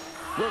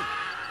 Whoa.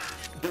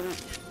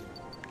 There's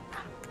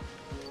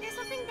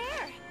something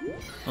there.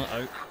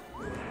 Uh-oh.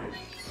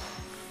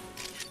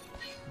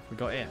 What we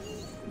got here?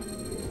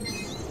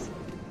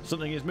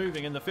 Something is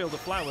moving in the field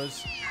of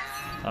flowers.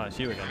 Ah, it's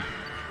you again.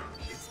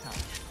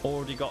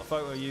 Already got a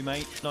photo of you,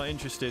 mate. Not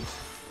interested.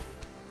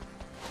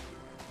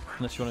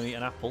 Unless you want to eat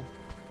an apple.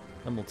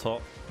 Then we'll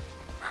talk.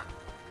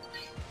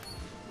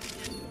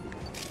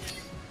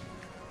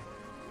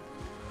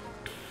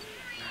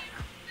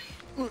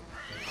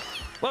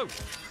 Whoa!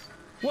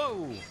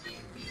 Whoa!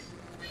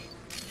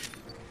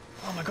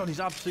 Oh my god,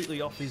 he's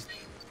absolutely off his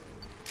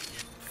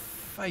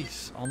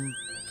face on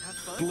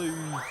blue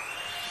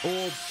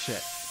orb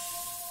shit.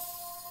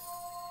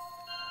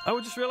 Oh,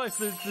 I just realised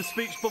the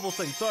speech bubble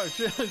thing. Sorry, I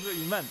just realised what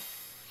you meant.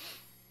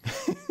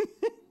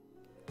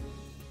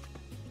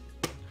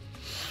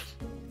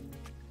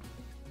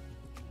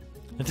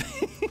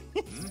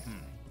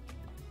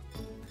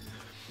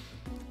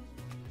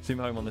 Zoom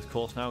home on this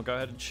course now. Go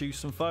ahead and choose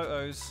some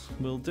photos.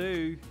 Will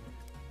do.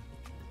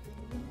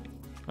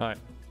 Alright,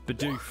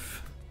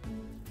 Bidoof.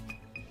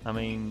 I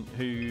mean,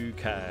 who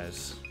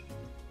cares?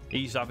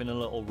 He's having a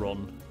little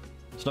run.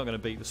 It's not going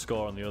to beat the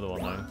score on the other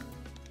one, though.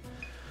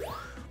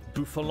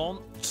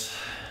 Bouffalont.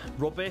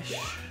 Rubbish.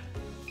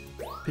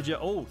 Pidgeot.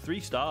 Oh, 3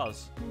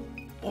 stars.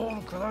 Oh,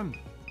 look at them.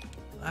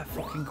 They're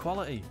fucking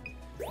quality.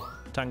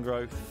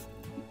 Tangrowth.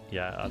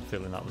 Yeah, I had a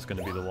feeling that was going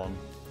to be the one.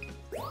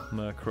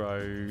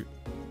 Murkrow.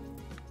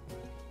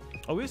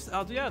 Oh,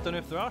 yeah, I don't know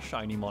if there are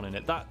shiny mon in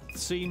it. That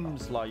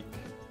seems like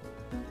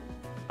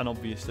an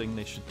obvious thing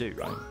they should do,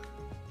 right?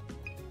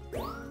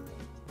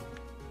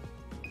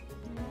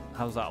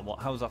 How's that a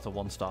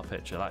 1-star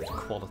picture? That is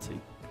quality.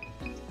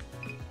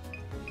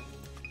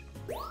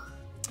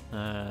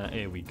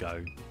 Here we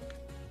go.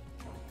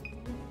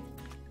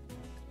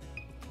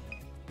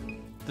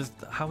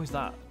 How is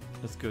that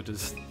as good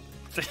as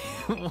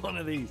one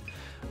of these?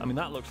 I mean,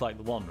 that looks like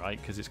the one, right?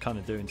 Because it's kind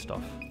of doing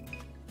stuff.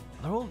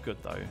 They're all good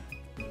though.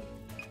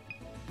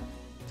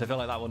 So I feel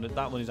like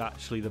that one is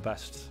actually the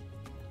best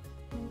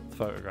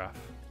photograph.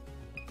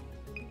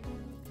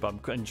 But I'm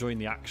enjoying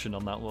the action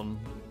on that one.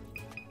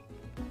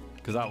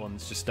 Because that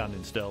one's just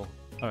standing still.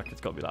 I reckon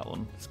it's got to be that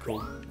one. It's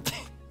cool.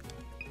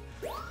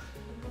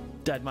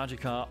 Dead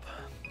Magikarp.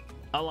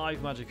 Alive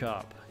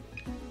Magikarp.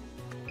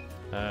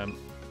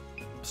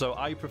 So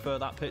I prefer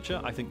that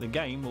picture. I think the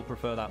game will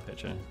prefer that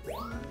picture.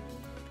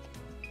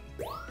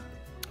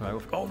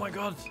 Right, oh my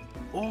god!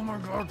 Oh my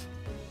god!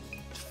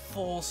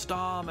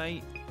 4-star,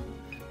 mate.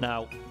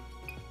 Now,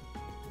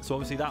 so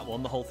obviously that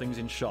one, the whole thing's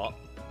in shot.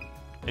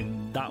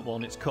 In that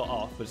one, it's cut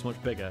off, but it's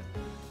much bigger.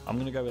 I'm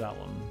gonna go with that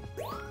one.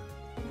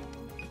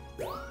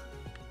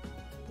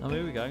 Oh,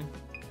 here we go.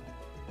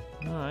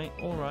 Alright,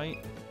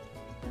 alright.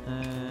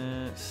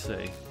 Let's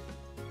see.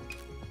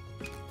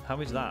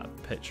 How is that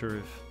picture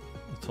of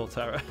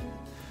Torterra?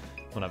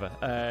 Whatever.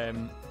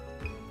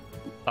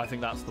 I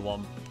think that's the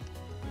one.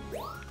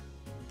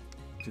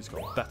 It's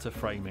got better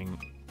framing.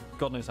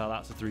 God knows how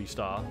that's a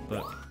 3-star,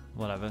 but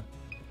whatever.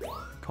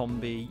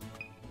 Combi.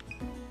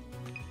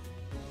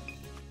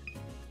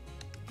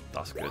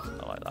 That's good.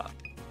 I like that.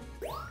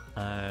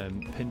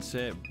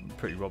 Pinsir,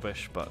 pretty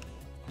rubbish, but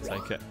I'll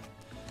take it.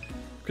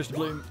 Crystal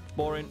Bloom,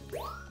 boring.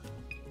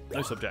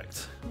 No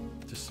subject.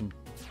 Just some.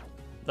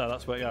 No,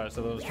 that's where. Yeah,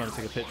 so I was trying to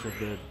take a picture of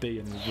the bee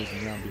and he was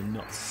whizzing around being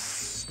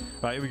nuts.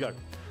 Right, here we go.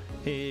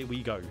 Here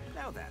we go.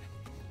 Now then.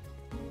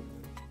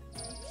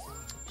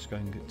 Just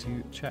going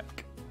to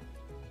check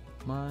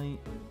my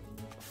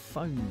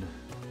phone.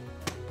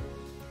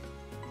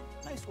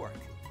 Nice work.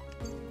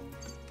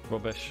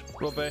 Rubbish.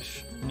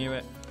 Rubbish. Knew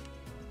it.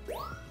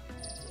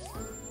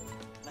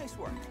 Nice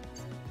work.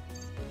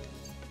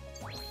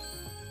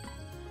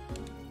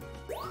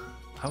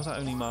 How's that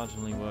only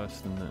marginally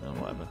worse than the, oh,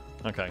 whatever?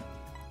 Okay.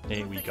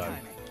 Here we go.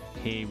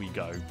 Here we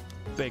go.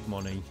 Big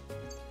money.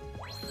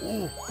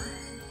 Ooh.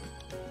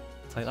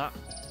 Take that.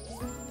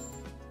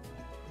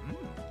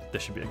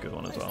 This should be a good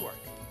one as Nice well. work.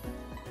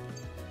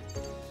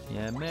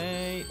 Yeah,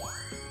 mate.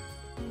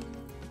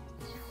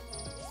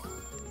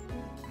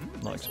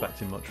 Not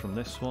expecting much from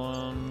this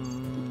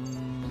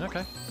one.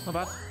 Okay, not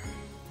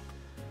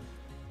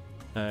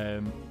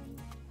bad.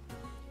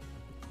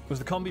 Was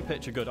the combi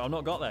picture good? I've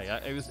not got there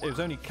yet. It was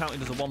only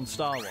counted as a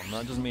 1-star one.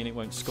 That doesn't mean it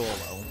won't score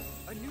well.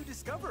 A new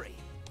discovery.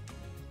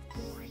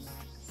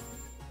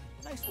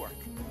 Nice work.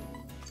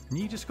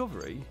 New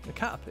discovery? A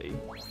Caterpie?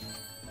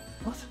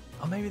 What?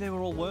 Oh, maybe they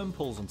were all worm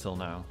pools until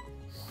now.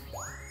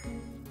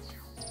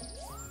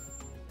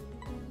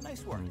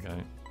 Nice work. There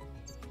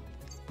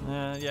we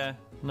go. Yeah,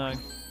 no.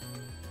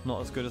 Not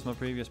as good as my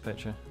previous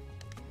picture.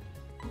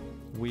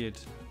 Weird.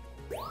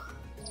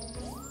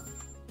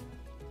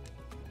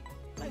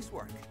 Nice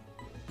work.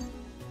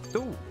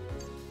 Ooh!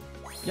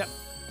 Yep.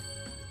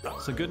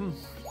 That's a good one.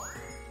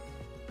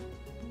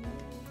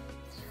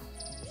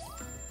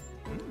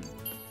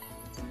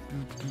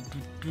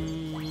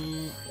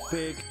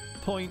 Big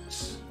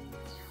points.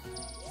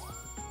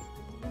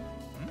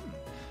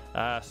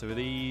 So are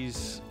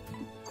these...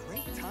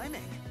 Great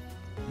timing.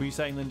 Were you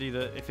saying, Lindy,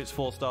 that if it's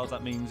 4 stars,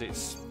 that means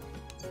it's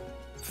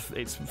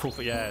full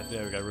for... Yeah,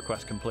 there we go.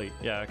 Request complete.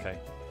 Yeah, okay.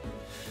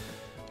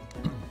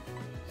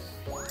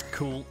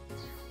 Cool.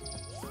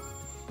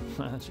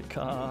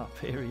 Magikarp,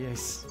 here he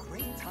is.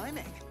 Great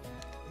timing.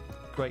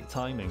 Great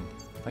timing.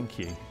 Thank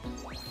you.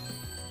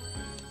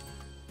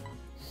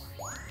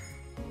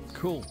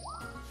 Cool.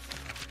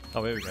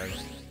 Oh, here we go.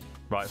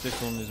 Right, if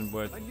this one isn't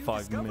worth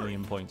 5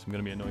 million points, I'm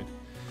going to be annoyed.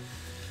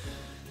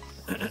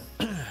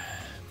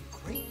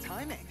 Great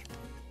timing.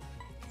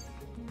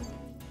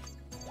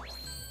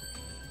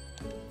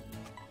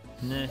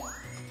 Nah.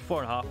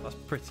 4.5, that's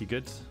pretty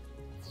good.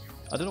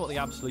 I don't know what the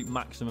absolute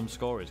maximum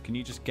score is. Can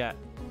you just get...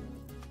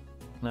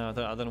 No, I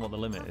don't know what the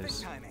limit Perfect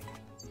is. timing.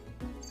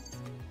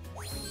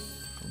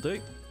 Will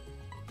do.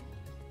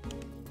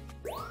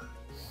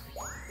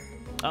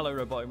 Hello,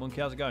 Robotic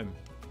Monkey. How's it going?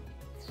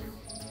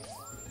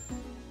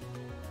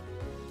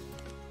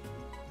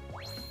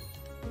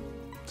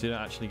 So you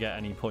don't actually get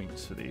any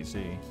points for these, do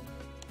you?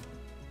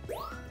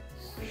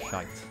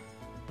 Shite.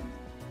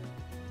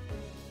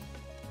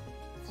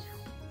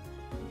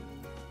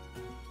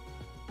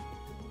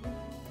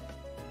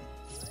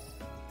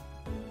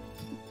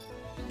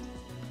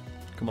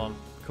 Come on,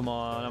 come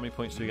on. How many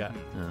points do we get?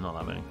 Not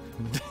that many.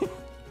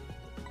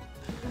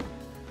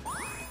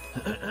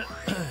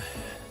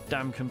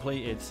 Damn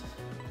completed.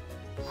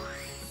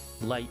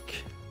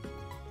 Lake.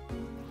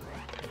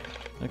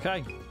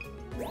 Okay.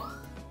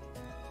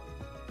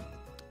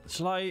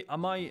 Shall I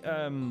might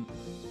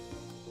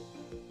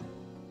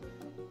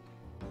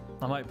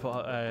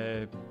put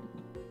a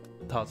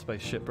Hard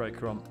Space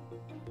Shipbreaker on,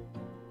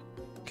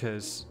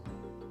 because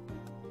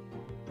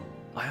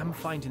I am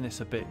finding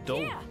this a bit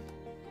dull. Yeah.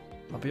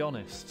 I'll be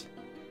honest.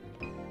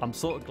 I'm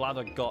sort of glad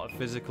I got a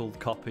physical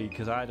copy,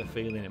 because I had a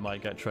feeling it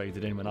might get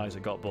traded in when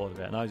Isaac got bored of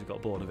it, and Isaac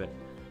got bored of it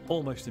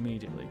almost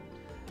immediately.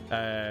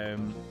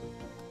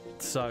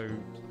 So,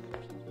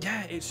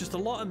 yeah, it's just a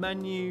lot of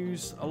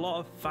menus, a lot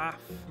of faff,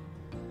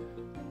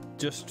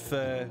 just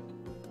for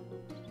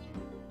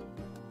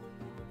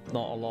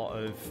not a lot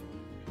of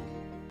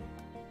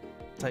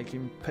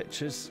taking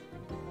pictures.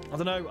 I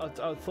don't know,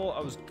 I thought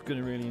I was going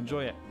to really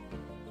enjoy it.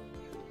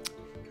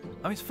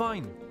 I mean, it's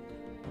fine,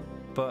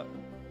 but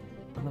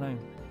I don't know.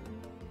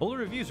 All the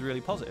reviews were really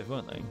positive,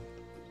 weren't they?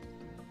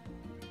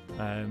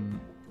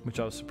 Which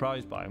I was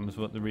surprised by, and was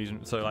what the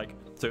reason. So it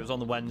was on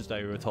the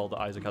Wednesday we were told that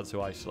Isaac had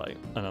to isolate,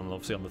 and then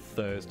obviously on the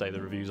Thursday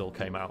the reviews all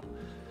came out.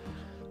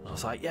 I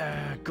was like,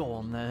 yeah, go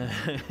on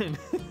then.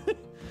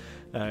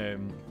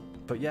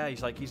 But yeah,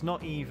 he's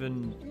not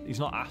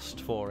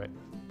asked for it.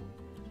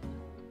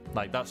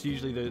 Like, that's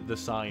usually the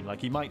sign.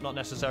 Like, he might not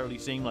necessarily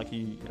seem like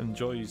he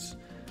enjoys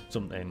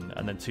something,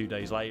 and then 2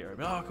 days later,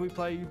 oh, can we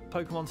play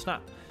Pokémon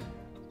Snap?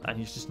 And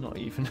he's just not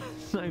even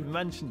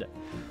mentioned it.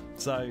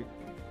 So,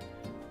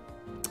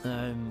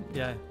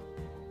 yeah.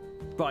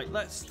 Right,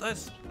 let's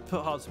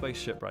put Hard Space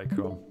Shipbreaker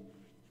on.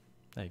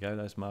 There you go.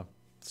 There's my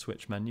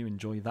Switch menu.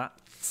 Enjoy that.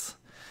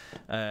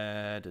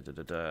 Right,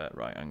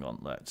 hang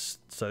on.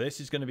 So this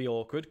is going to be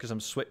awkward because I'm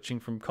switching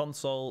from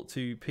console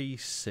to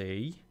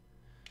PC.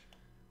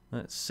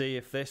 Let's see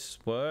if this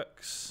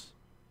works.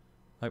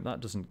 Hope that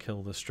doesn't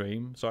kill the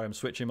stream. Sorry, I'm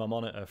switching my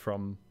monitor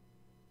from...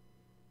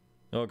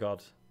 Oh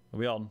god, are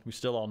we on? We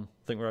still on?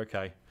 I think we're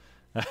okay.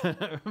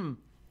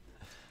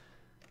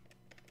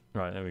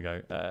 Right, there we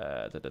go.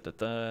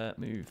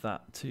 Move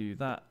that to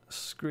that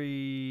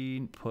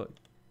screen. Put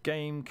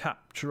game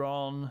capture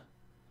on.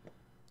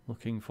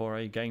 Looking for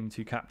a game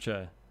to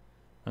capture.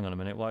 Hang on a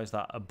minute, why is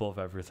that above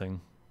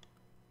everything?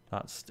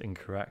 That's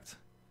incorrect.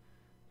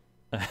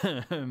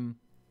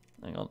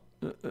 Hang on.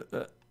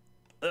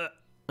 There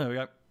we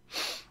go.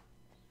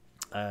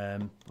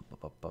 I'm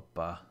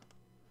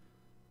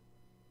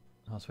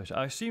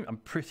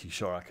pretty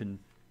sure I can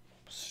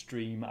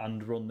stream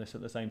and run this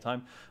at the same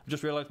time. I've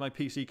just realised my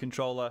PC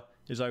controller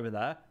is over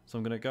there, so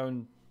I'm going to go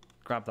and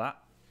grab that.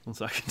 1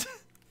 second.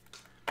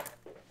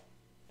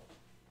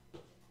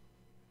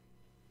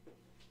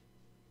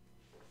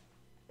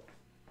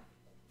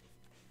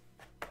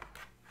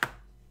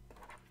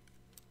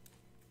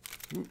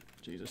 Ooh,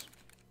 Jesus.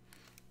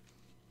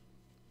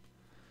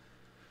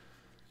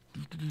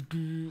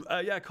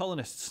 Yeah,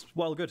 colonists.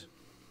 Well, good.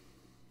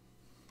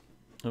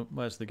 Oh,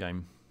 where's the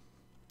game?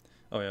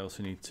 Oh, I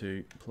also need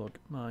to plug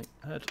my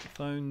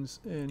headphones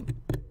in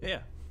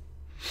here.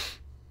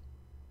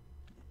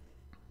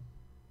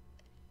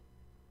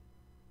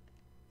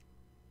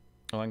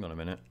 Oh, hang on a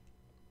minute.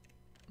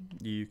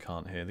 You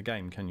can't hear the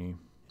game, can you?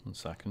 1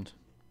 second.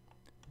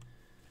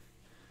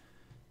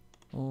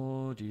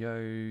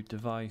 Audio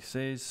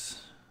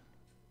devices.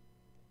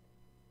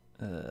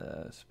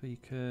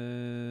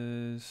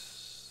 Speakers.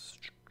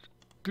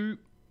 Scoop.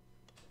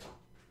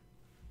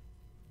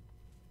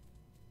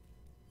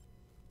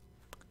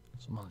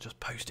 Someone just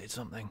posted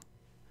something.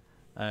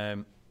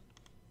 Oh,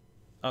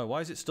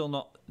 why is it still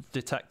not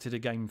detected a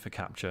game for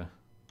capture?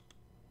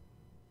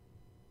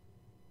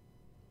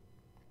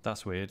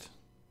 That's weird.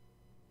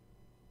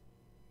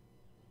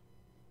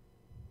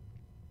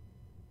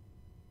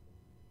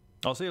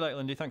 I'll see you later,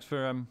 Lindy. Thanks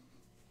for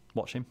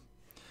watching.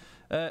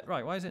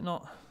 Right, why is it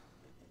not?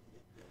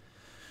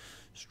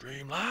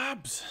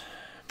 Streamlabs.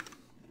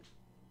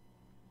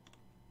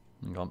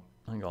 Hang on.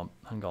 I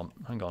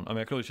mean,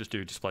 I could always just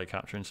do display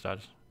capture instead.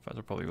 In fact,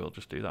 I probably will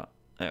just do that.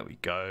 There we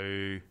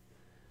go.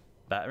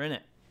 Better,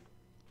 innit?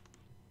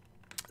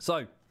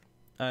 So,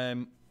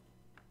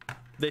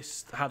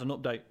 this had an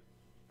update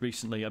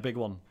recently, a big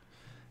one.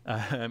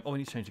 Oh, we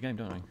need to change the game,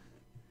 don't we?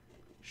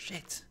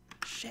 Shit.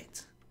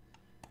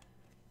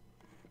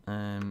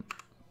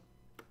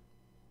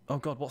 Oh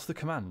god, what's the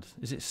command?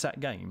 Is it set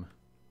game?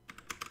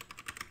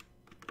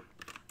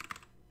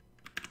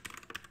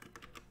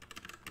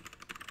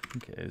 I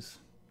think it is.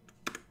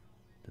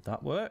 Did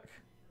that work?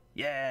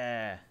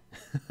 Yeah!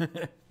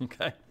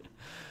 Okay.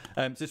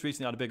 So this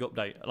recently had a big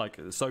update, like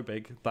so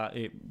big that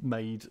it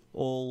made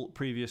all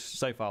previous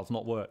save files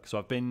not work. So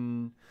I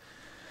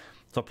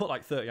put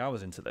like 30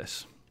 hours into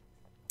this.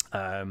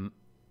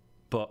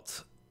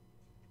 But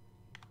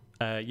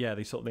yeah,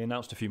 they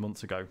announced a few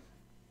months ago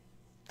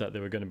that they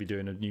were going to be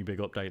doing a new big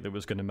update that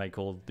was going to make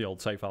all the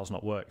old save files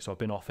not work. So I've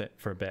been off it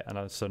for a bit,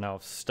 and so now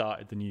I've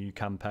started the new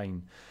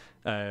campaign.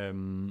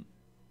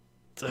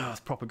 It's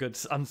proper good.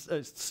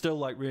 It's still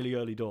like really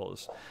early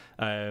doors.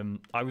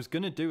 I was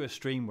going to do a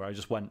stream where I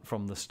just went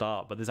from the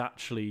start, but there's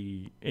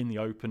actually, in the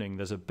opening,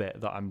 there's a bit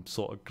that I'm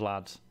sort of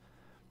glad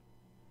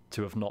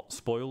to have not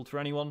spoiled for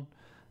anyone.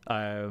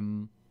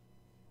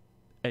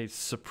 It's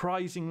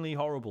surprisingly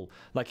horrible.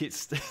 Like,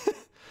 it's...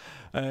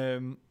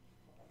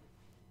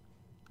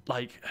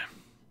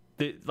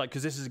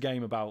 because this is a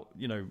game about,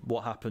 you know,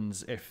 what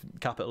happens if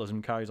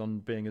capitalism carries on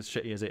being as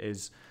shitty as it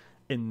is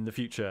in the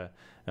future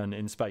and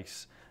in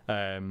space.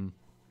 And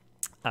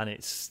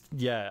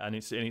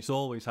it's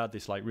always had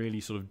this like really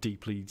sort of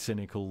deeply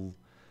cynical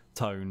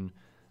tone,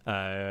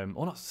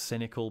 or not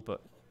cynical,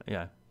 but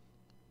yeah,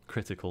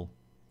 critical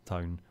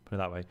tone, put it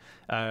that way.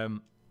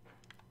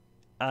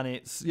 And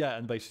it's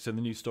and basically so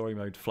the new story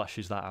mode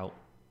fleshes that out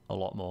a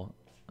lot more,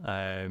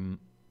 and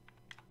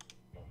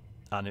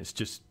it's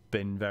just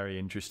been very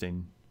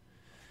interesting.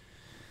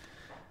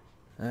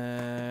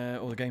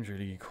 Oh, the game's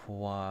really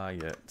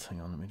quiet.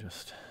 Hang on, let me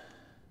just...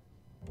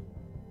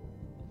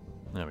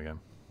 There we go.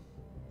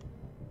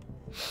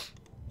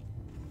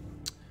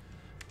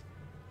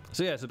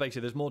 So yeah, so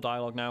basically there's more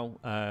dialogue now,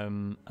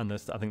 and I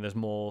think there's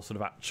more sort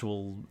of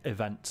actual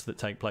events that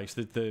take place.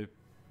 The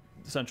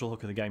central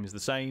hook of the game is the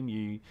same.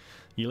 You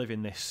live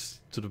in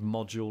this sort of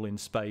module in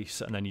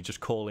space, and then you just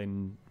call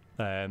in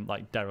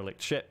like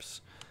derelict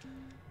ships,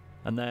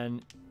 and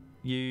then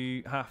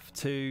you have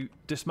to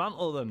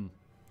dismantle them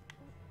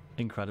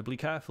incredibly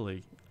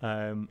carefully.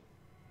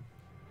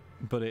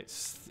 But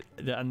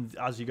and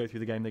as you go through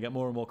the game, they get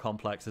more and more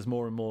complex. There's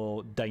more and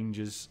more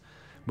dangers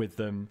with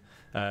them.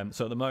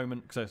 So at the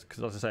moment, because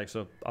as I say,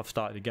 so I've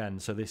started again.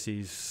 So this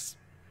is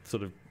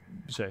sort of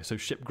so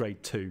ship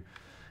grade 2.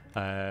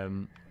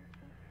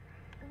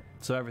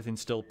 So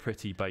everything's still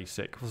pretty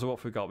basic. So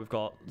what we've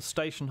got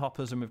station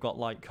hoppers and we've got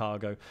light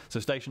cargo. So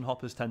station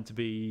hoppers tend to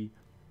be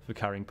for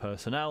carrying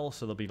personnel,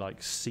 so there'll be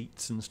like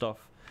seats and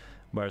stuff.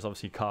 Whereas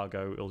obviously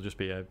cargo, it'll just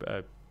be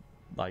a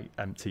like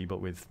empty but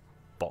with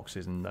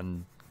boxes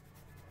and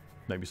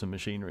maybe some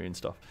machinery and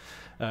stuff.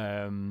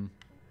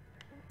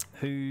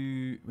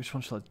 Which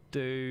one shall I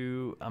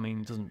do? I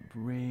mean, it doesn't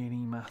really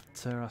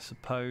matter, I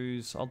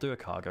suppose. I'll do a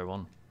cargo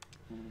one.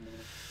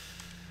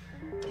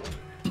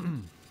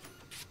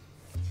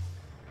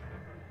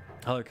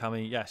 Hello,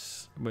 Cammy.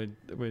 Yes, we're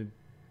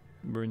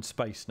in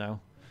space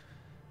now.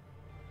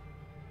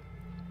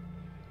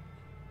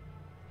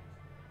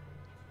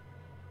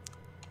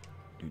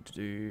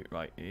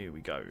 Right, here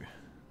we go.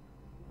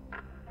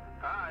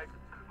 Alright,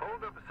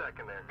 hold up a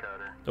second there,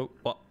 Cutter. Oh,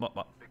 what?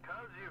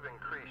 Because you've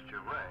increased your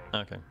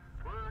rank, Okay.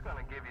 we're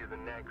gonna give you the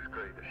next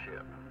greatest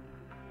ship.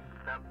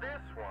 Now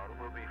this one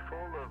will be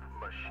full of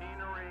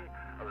machinery,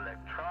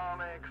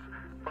 electronics,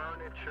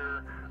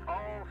 furniture,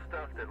 all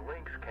stuff that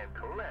Lynx can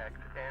collect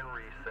and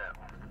resell.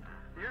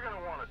 You're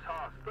gonna want to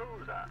toss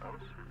those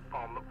items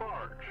on the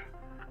barge.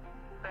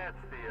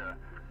 That's the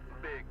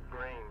big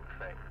green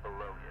thing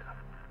below you.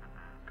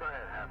 Go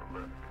ahead and have a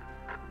look.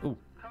 Ooh.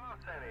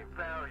 Toss any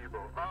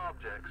valuable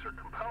objects or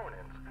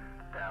components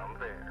down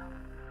there.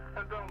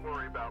 And don't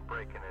worry about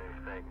breaking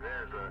anything.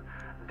 There's a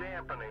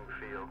dampening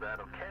field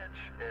that'll catch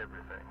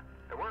everything.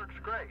 It works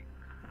great.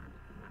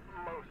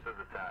 Most of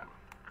the time.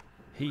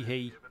 Hee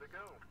hee. Give it a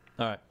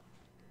go. Alright.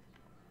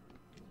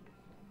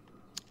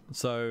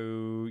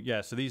 So,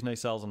 yeah, so these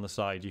nacelles on the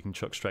side you can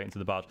chuck straight into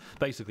the barge.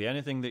 Basically,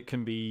 anything that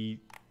can be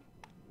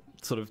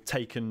sort of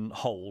taken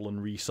whole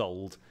and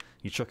resold,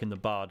 you chuck in the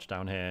barge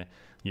down here.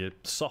 Your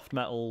soft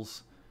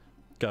metals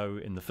go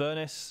in the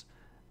furnace,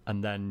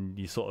 and then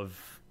you sort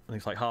of, I think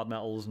it's like hard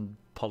metals and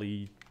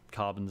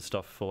polycarbon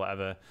stuff or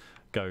whatever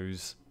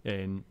goes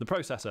in the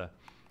processor.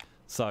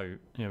 So,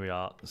 here we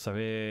are. So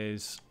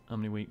here's, how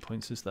many weak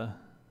points is there?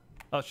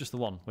 Oh, it's just the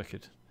one.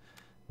 Wicked.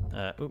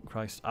 Oh,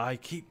 Christ. I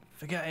keep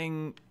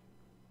forgetting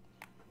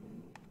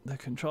the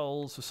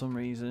controls for some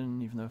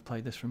reason, even though I've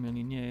played this for a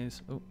million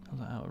years. Oh, how's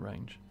that out of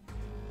range?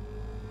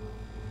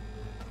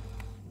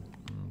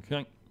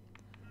 Okay.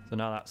 So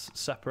now that's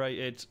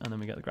separated, and then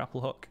we get the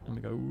grapple hook, and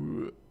we go...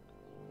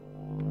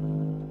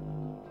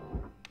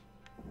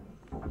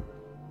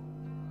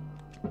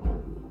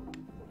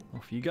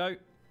 Off you go.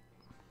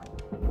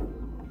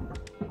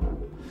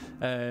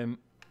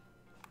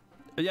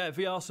 Yeah,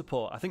 VR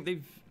support. I think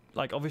they've,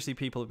 like, obviously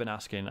people have been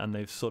asking, and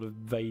they've sort of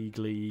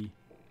vaguely...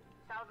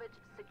 Salvage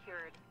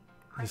secured.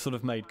 They sort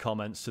of made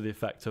comments to the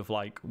effect of,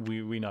 like,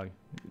 we know.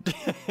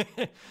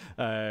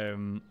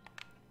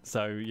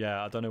 So,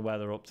 yeah, I don't know where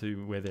they're up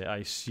to with it. I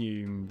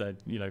assume they're,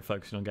 you know,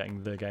 focusing on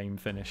getting the game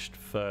finished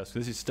first.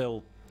 This is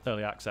still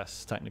early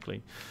access,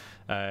 technically.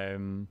 I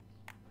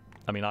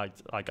mean,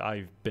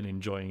 I've been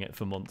enjoying it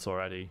for months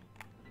already.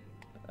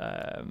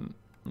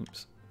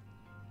 Oops.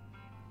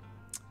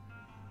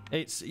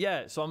 It's,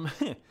 yeah, so I'm,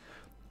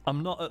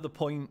 I'm not at the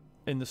point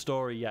in the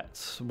story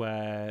yet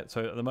where,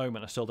 so at the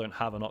moment I still don't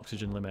have an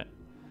oxygen limit.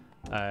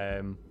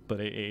 But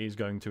it is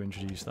going to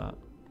introduce that.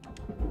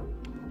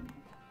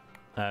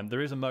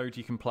 There is a mode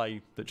you can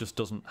play that just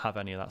doesn't have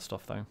any of that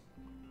stuff though.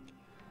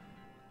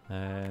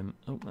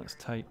 Oh, let's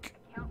take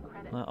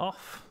that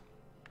off.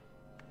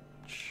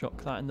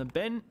 Chuck that in the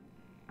bin.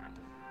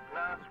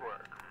 Nice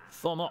work.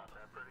 Thumb up.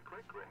 That pretty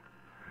quickly.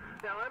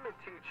 Now let me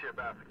teach you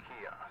about the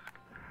kiosk.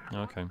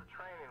 Okay. Once the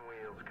training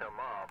wheels come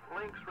off,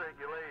 Lynx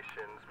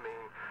regulations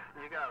mean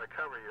you gotta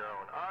cover your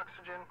own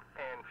oxygen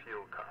and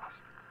fuel costs.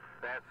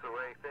 That's the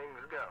way things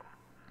go.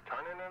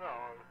 Turning it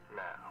on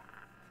now.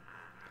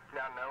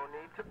 Now, no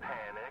need to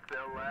panic.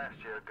 They'll last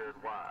you a good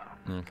while.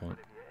 Okay.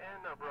 But if you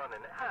end up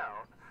running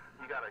out,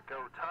 you gotta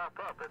go top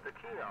up at the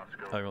kiosk.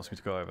 Oh, he wants me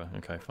to go over.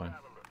 Okay, fine.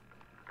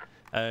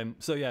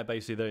 So yeah,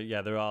 basically,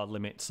 there are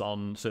limits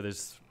on. So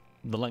there's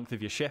the length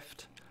of your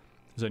shift.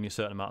 There's only a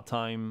certain amount of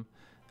time,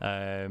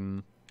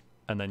 and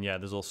then yeah,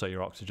 there's also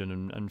your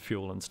oxygen and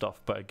fuel and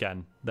stuff. But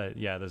again,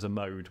 there's a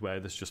mode where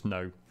there's just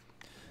no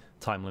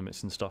time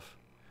limits and stuff.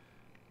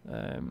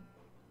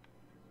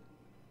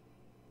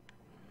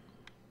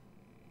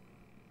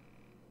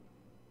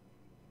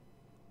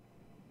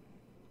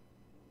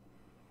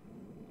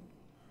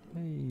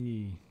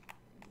 Hey.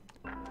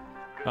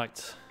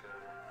 Right.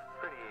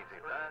 Pretty easy,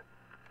 right?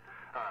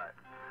 Alright.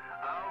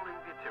 I'll leave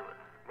you to it.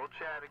 We'll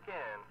chat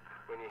again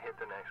when you hit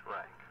the next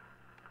rank.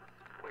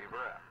 Leave her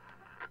out.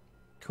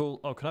 Cool.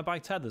 Oh, can I buy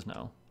tethers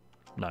now?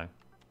 No.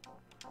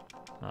 Oh,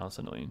 that's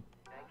annoying.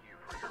 Thank you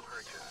for your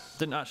purchase.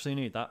 Didn't actually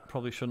need that.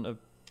 Probably shouldn't have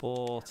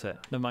bought it.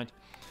 Never mind.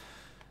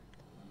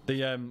 The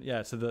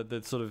yeah. So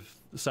the sort of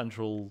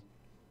central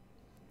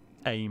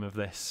aim of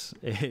this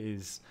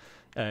is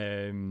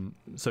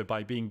so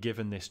by being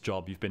given this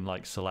job, you've been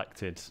like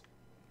selected,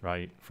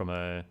 right, from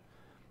a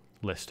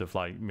list of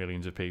like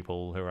millions of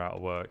people who are out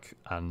of work,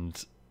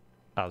 and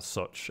as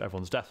such,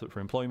 everyone's desperate for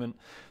employment.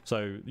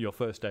 So your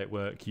first day at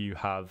work, you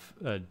have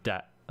a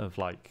debt of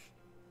like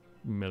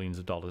millions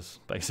of dollars,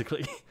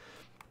 basically.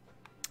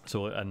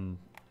 So and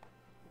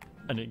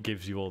it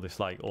gives you all this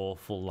like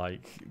awful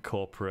like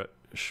corporate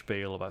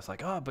spiel about, it's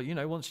like, oh, but you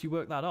know, once you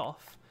work that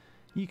off,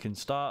 you can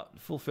start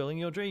fulfilling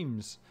your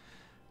dreams.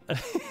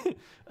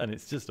 And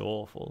it's just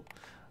awful.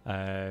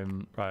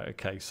 Right,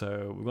 okay,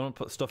 so we're going to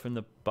put stuff in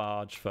the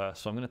barge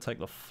first, so I'm going to take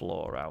the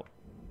floor out.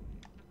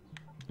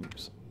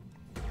 Oops.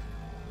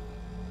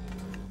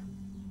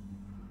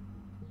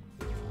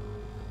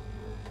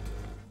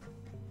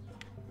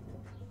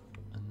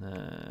 And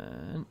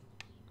then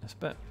this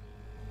bit.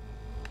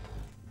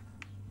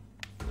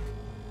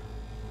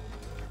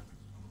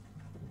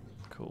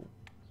 Cool.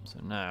 So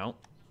now,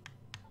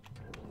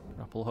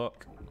 grapple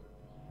hook.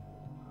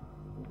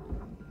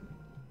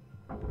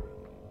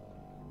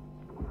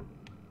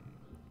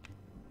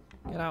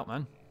 out,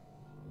 man.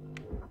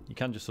 You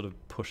can just sort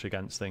of push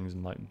against things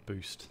and like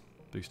boost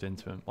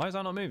into them. Why is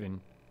that not moving?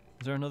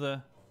 Is there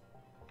another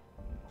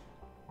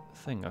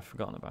thing I've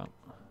forgotten about?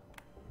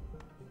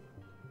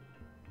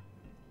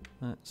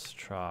 Let's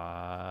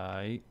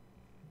try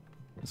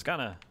the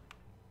scanner.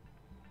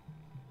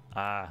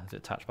 Ah, is it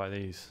attached by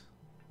these?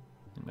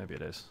 Maybe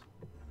it is.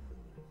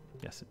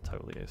 Yes, it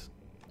totally is.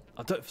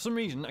 For some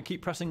reason, I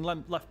keep pressing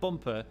left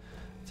bumper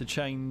to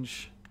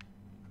change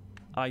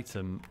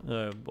item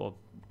or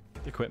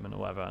equipment or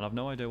whatever, and I've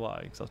no idea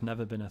why, because that's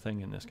never been a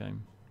thing in this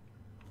game.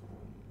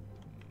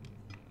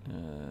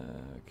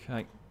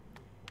 Okay.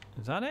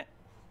 Is that it?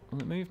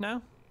 Will it move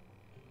now?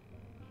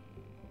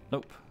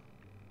 Nope.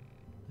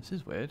 This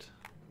is weird.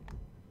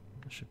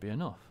 That should be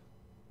enough.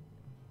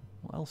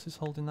 What else is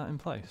holding that in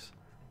place?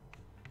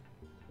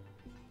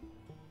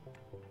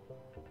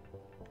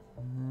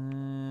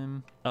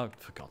 Oh,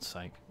 for God's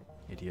sake.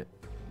 Idiot.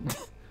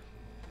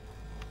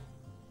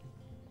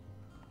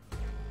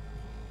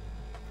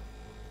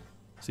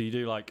 So you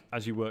do, like,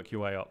 as you work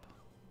your way up.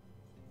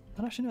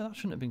 And actually, no, that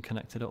shouldn't have been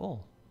connected at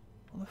all.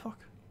 What the fuck?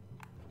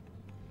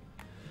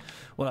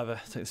 Whatever,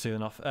 take the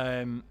ceiling off.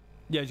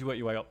 Yeah, as you work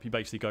your way up, you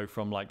basically go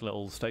from, like,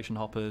 little station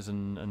hoppers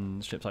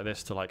and ships like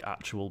this to, like,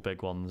 actual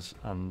big ones.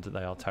 And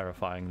they are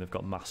terrifying. They've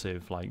got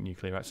massive, like,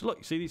 nuclear reactors.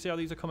 Look, see how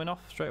these are coming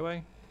off straight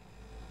away?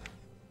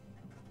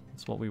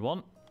 That's what we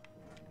want.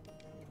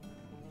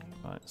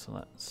 Right, so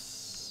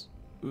that's...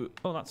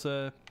 Oh, that's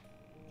a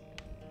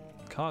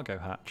cargo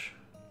hatch.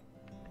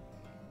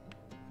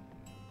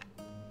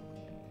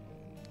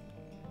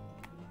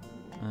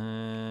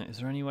 Is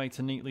there any way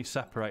to neatly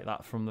separate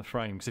that from the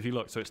frame? Because if you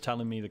look, so it's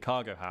telling me the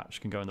cargo hatch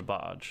can go in the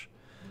barge,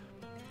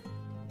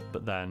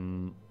 but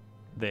then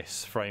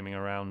this framing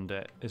around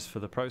it is for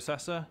the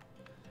processor.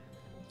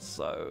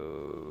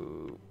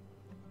 So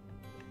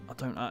I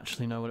don't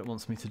actually know what it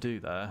wants me to do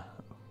there.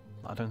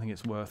 I don't think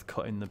it's worth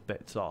cutting the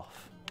bits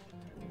off.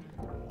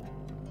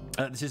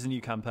 This is a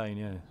new campaign,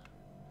 yeah.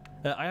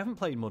 I haven't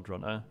played Mud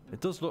Runner. It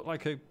does look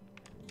like a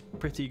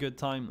pretty good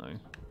time though.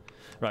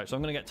 Right, so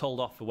I'm going to get told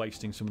off for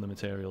wasting some of the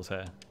materials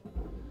here.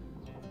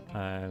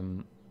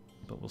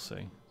 But we'll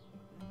see.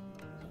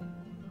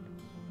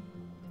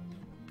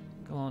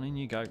 Go on, in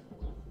you go.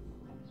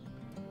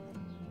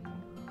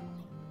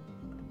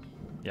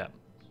 Yeah.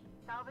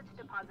 Salvage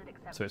deposit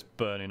accepted. So it's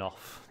burning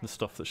off the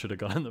stuff that should have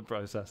gone in the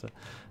processor.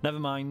 Never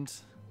mind.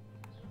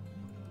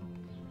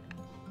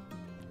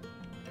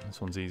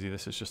 This one's easy.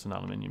 This is just an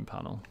aluminium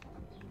panel.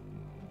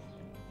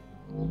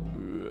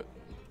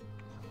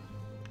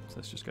 So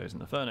this just goes in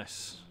the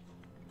furnace.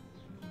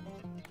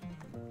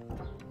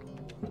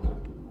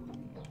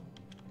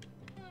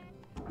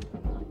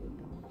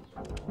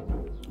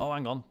 Oh,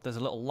 hang on. There's a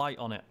little light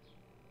on it.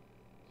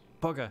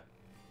 Bugger.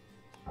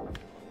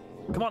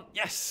 Come on.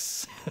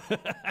 Yes!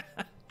 Salvage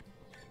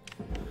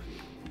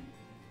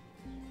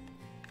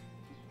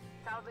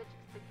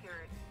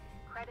secured.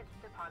 Credits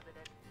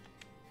deposited.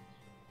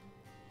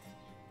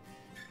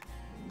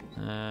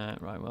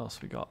 Right, what else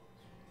we got?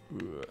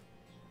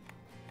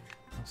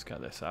 Let's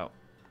get this out.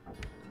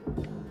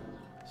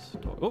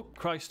 Oh,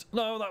 Christ.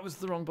 No, that was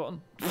the wrong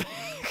button.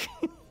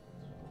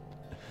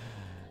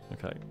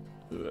 Okay.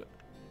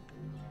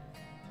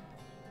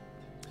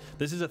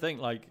 This is the thing,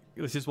 like,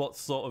 this is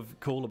what's sort of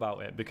cool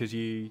about it, because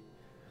there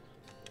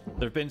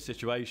have been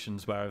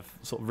situations where I've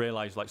sort of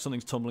realised, like,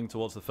 something's tumbling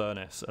towards the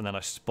furnace, and then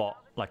I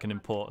spot, like, an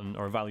important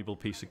or a valuable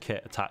piece of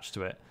kit attached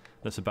to it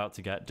that's about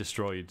to get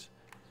destroyed.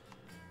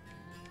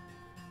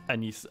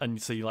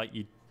 And so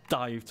you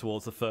dive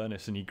towards the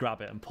furnace and you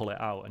grab it and pull it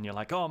out and you're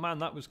like, oh man,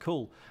 that was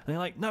cool. And you're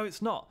like, no, it's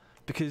not,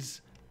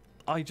 because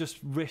I just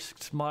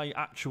risked my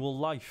actual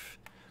life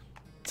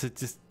to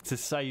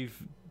save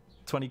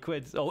 20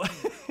 quid. Oh.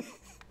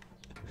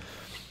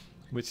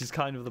 Which is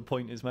kind of the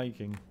point it's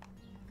making.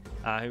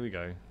 Here we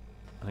go.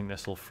 I think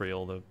this will free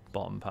all the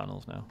bottom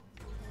panels now.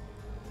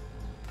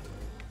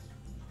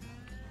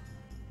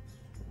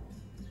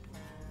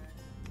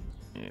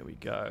 Here we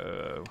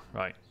go.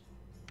 Right.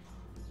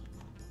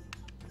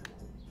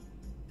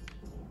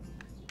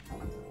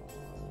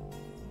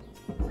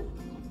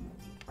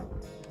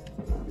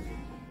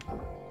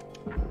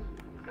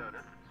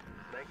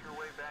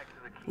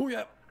 Oh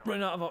yeah,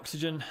 running out of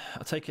oxygen.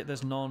 I take it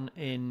there's none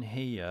in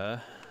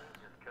here.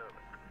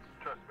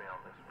 Trust me on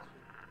this one.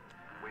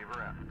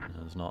 Weaver out. No,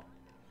 there's not.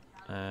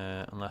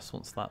 Unless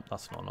once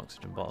that's not an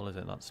oxygen bottle, is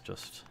it? That's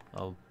just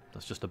a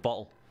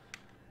bottle.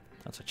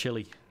 That's a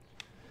chili.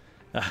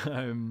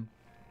 Oh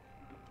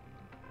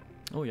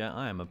yeah,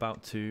 I am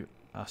about to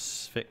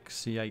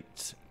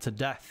asphyxiate to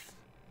death.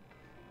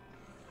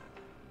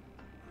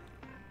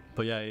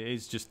 But yeah, it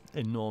is just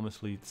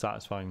enormously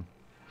satisfying.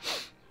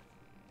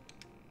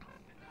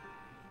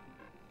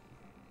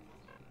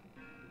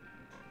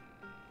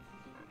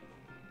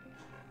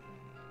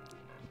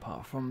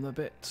 Apart from the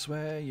bits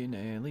where you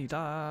nearly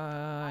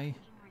die.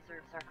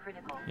 Reserves are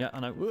critical. Yeah,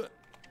 I know.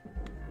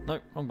 No,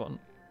 wrong button.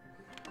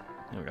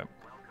 There we go.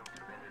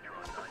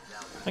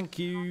 Thank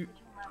you.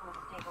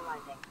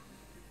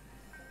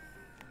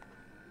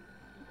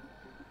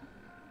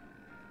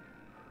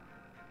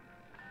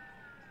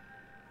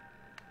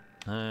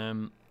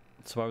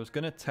 So I was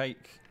going to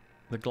take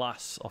the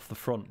glass off the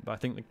front, but I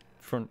think the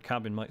front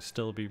cabin might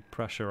still be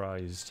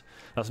pressurized.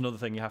 That's another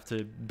thing you have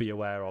to be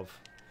aware of.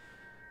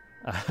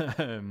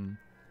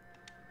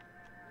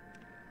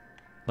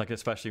 Like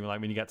especially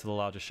when you get to the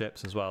larger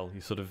ships as well,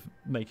 you're sort of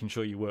making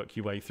sure you work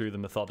your way through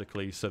them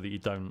methodically so that you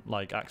don't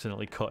like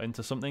accidentally cut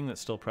into something that's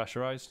still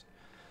pressurized,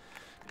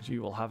 because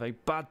you will have a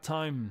bad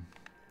time.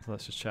 So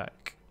let's just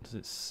check. Does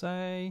it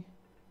say?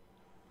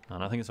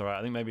 And I think it's alright.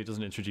 I think maybe it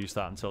doesn't introduce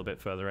that until a bit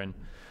further in.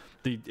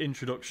 The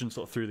introduction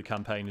sort of through the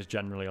campaign is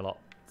generally a lot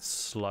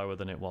slower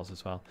than it was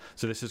as well.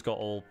 So this has got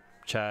all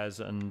chairs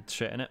and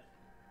shit in it,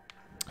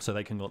 so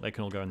they can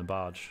all go in the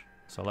barge.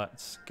 So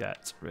let's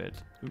get rid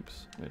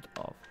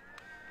of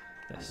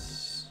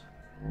this.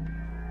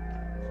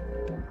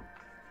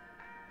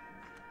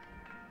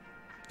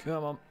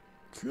 Come on.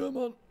 Come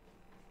on.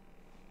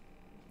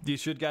 You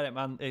should get it,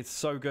 man. It's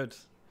so good.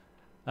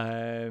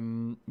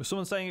 Was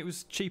someone saying it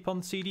was cheap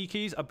on CD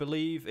keys? I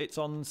believe it's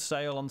on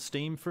sale on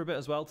Steam for a bit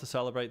as well to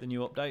celebrate the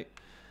new update.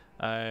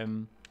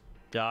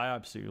 Yeah, I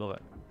absolutely love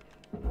it.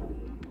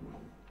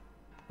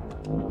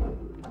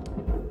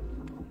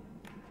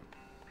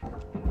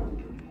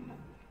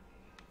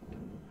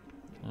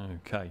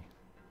 Okay.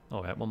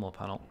 Oh, yeah, one more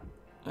panel.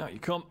 Out you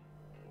come.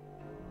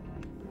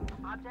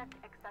 Object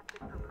accepted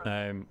for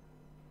processing.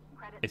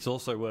 It's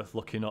also worth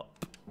looking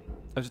up.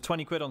 It was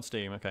 20 quid on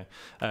Steam. Okay.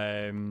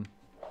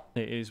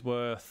 It is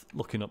worth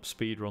looking up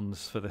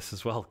speedruns for this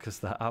as well, because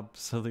they're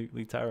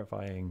absolutely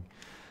terrifying.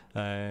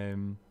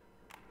 Alright,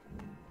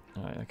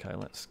 okay,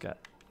 let's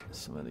get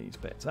some of these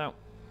bits out.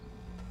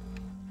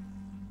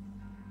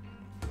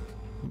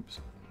 Oops.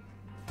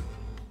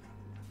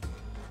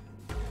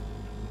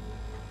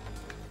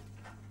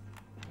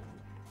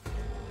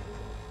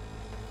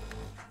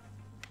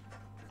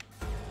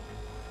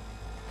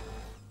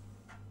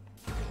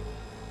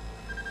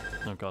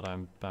 Oh god,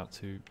 I'm about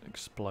to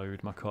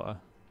explode my cutter.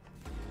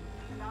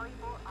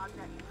 Valuable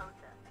object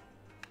processed.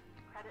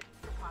 Credits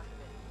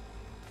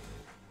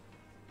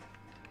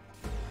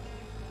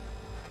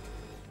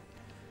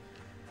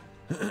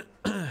deposited.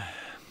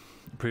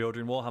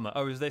 Pre-ordering Warhammer.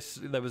 Oh, is this?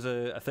 There was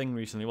a thing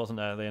recently, wasn't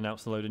there? They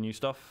announced a load of new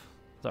stuff.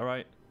 Is that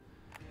right?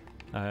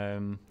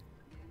 I'm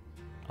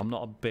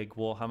not a big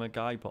Warhammer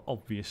guy, but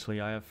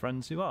obviously I have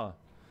friends who are.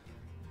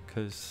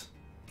 Because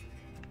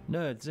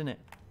nerds, innit?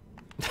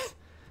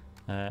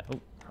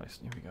 Oh,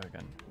 Christ, here we go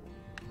again.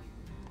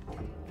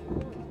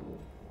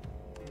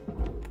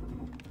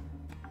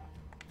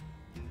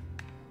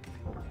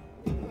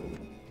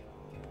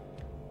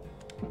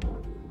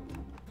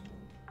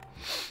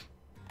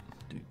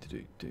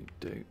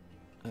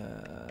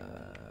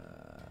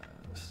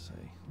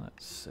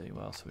 Let's see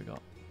what else have we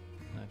got.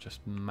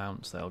 Just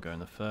mounts, they'll go in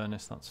the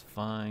furnace, that's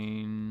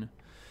fine.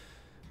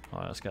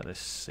 Alright, let's get this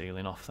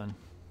ceiling off then.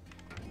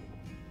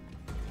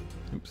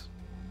 Oops.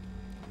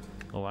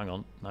 Oh, hang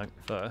on. No,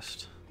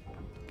 first,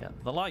 get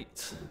the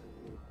light.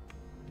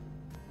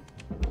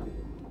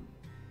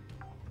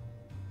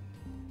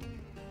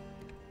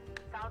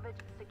 Salvage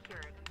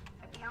secured.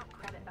 Account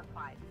credit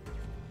applied.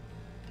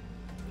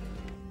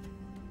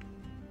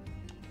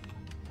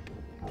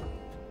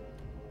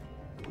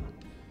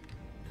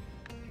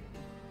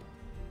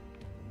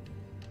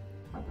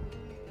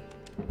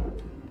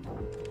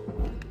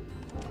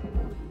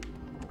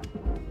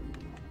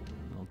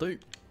 I'll do.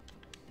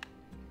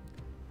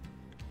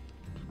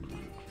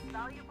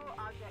 Valuable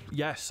object.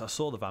 Yes, I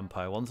saw the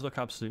vampire ones. Look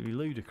absolutely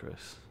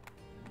ludicrous.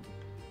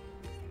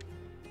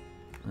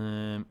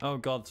 Oh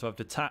god, so I've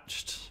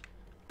detached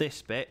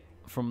this bit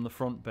from the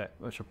front bit,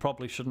 which I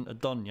probably shouldn't have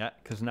done yet,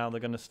 because now they're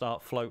going to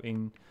start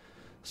floating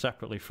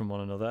separately from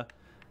one another.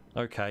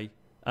 Okay.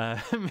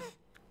 Let's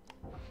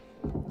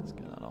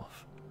get that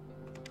off.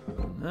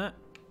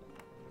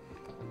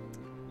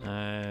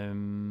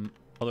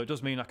 Although it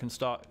does mean I can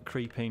start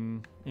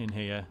creeping in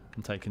here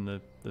and taking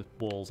the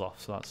walls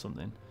off, so that's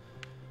something.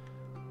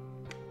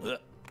 Any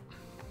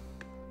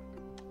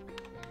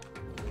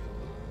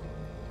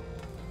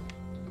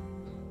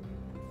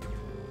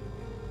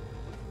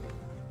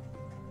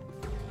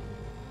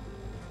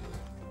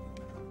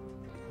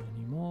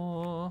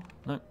more?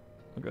 No,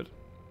 we're good.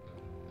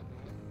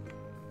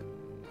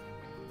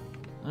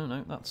 Oh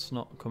no, that's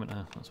not coming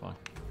out, that's why.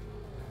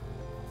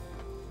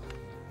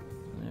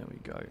 There we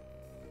go.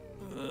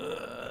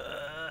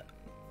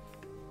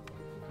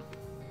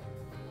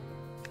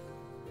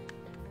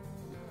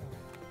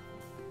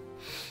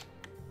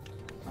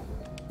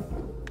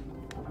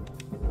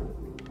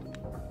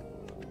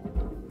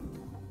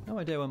 No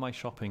idea where my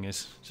shopping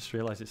is. Just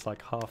realised it's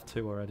like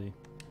 2:30 already.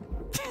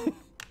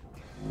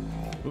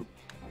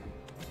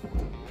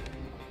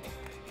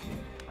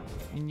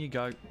 In you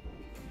go. Right.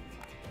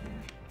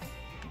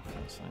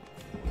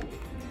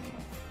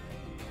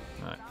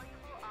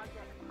 Valuable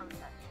object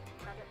processed.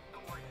 Credits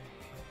awarded.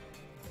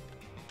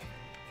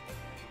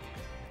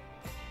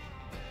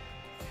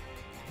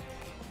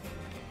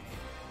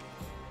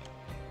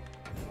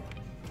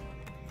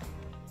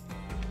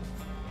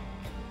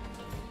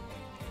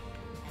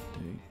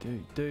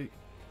 Do.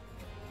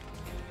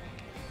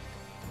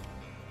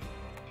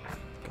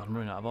 God, I'm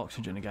running out of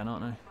oxygen again,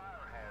 aren't I?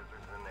 Fire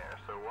hazards in there,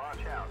 so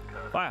watch out,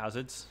 Cutter. Fire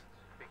hazards?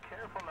 Be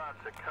careful not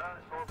to cut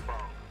or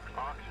bump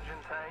oxygen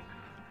tanks,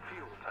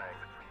 fuel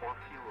tanks, or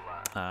fuel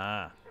lines.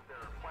 Ah. If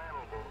there are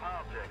flammable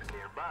objects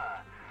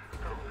nearby,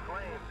 those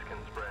flames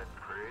can spread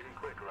pretty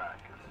quick like.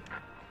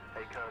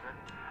 Hey, Cutter,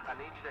 I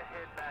need you to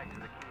head back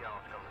to the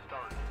kiosk on the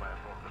starting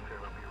platform to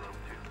fill up your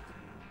O2.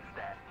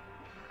 Stat.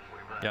 We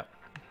run. Yep.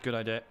 Good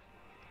idea.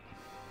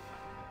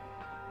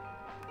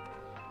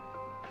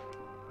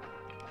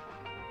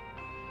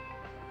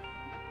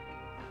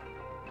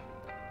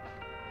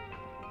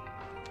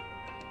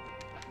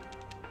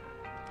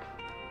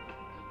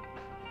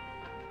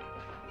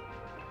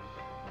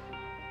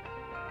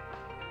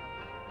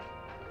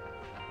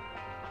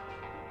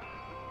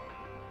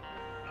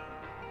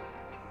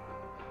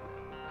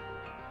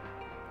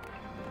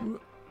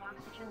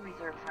 Oxygen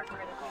reserves are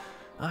critical.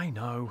 I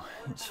know.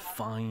 It's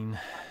fine. Are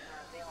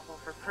available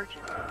for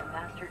purchase at the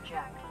Master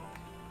Jack.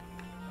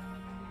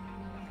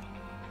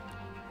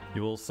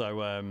 You also,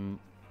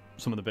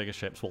 some of the bigger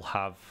ships will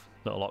have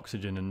little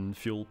oxygen and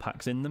fuel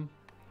packs in them.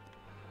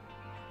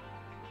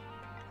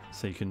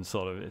 So you can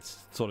it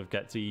sort of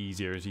gets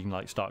easier as you can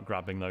like start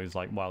grabbing those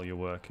like while you're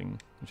working,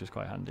 which is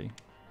quite handy.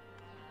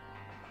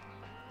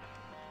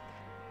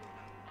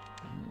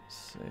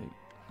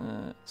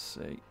 Let's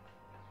see.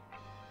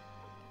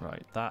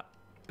 Right, that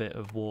bit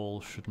of wall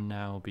should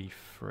now be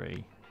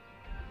free.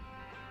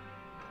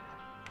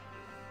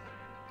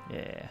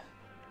 Yeah.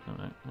 All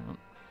right, hang on.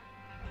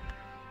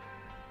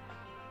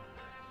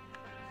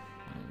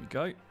 There we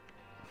go.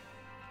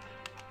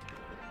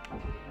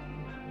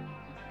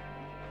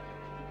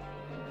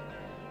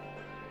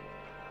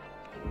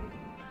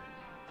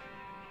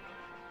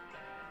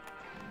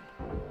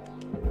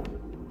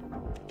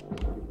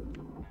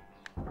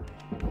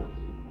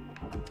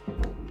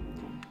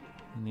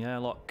 And the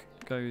airlock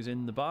goes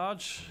in the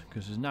barge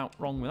because there's nothing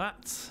wrong with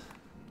that.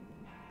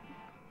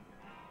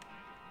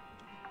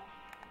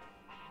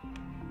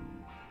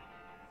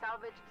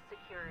 Salvage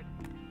secured.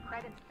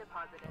 Credits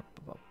deposited.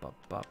 But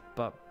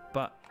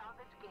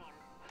Salvage gained.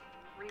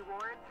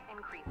 Rewards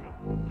increasing.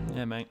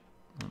 yeah, mate.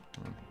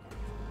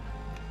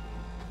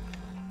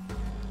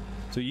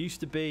 So it used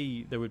to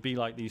be there would be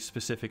like these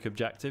specific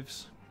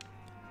objectives.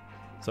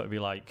 So it'd be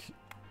like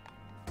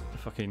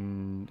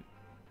fucking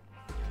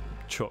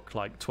chuck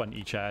like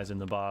 20 chairs in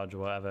the barge or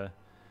whatever.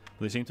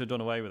 But they seem to have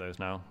done away with those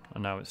now,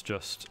 and now it's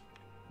just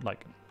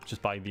like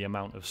by the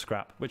amount of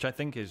scrap, which I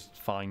think is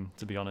fine,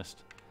 to be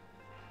honest.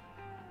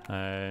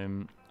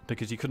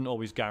 Because you couldn't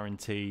always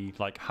guarantee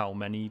like how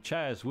many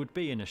chairs would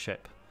be in a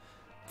ship,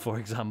 for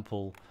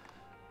example.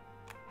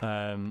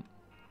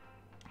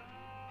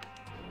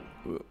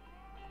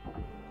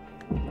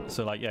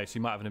 So like yeah, so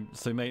you might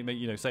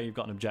have say you've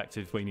got an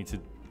objective where you need to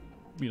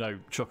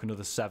chuck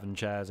another 7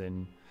 chairs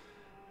in,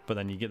 but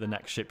then you get the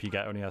next ship you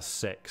get only has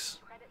 6.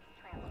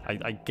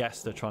 I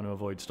guess they're trying to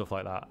avoid stuff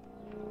like that.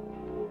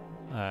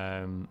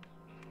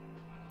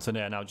 So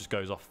yeah, now it just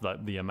goes off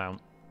the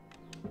amount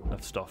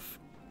of stuff,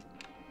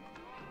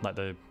 like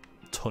the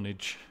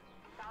tonnage.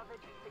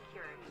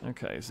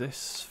 Okay, is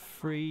this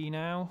free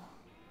now?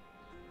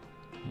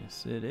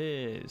 Yes, it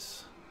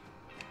is.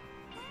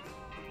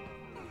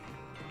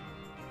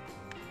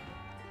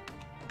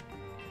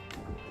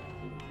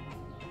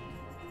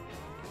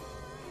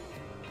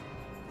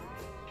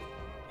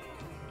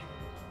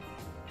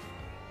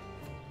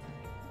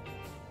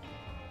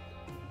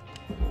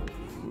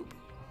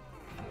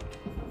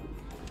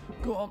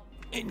 Go on,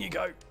 in you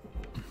go.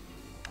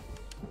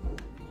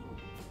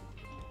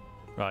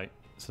 Right,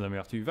 so then we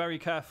have to very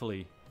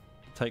carefully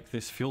take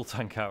this fuel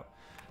tank out.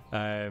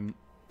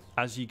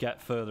 As you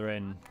get further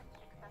in,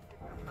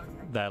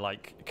 they're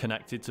like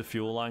connected to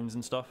fuel lines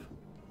and stuff,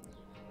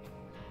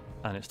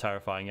 and it's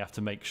terrifying. You have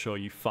to make sure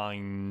you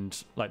find,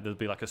 like, there'll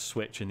be like a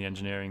switch in the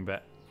engineering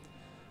bit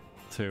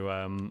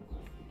to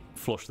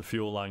flush the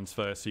fuel lines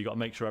first. So you got to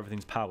make sure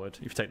everything's powered.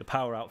 If you take the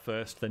power out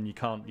first, then you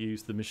can't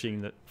use the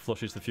machine that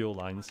flushes the fuel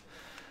lines.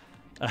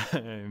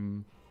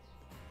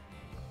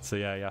 So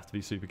yeah, you have to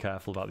be super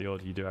careful about the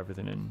order you do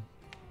everything in.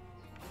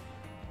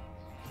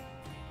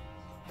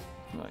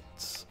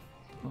 Right,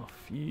 off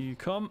you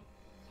come.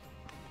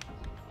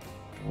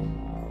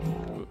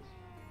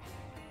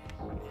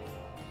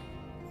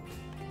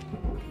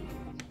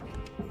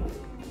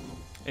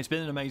 It's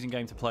been an amazing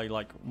game to play,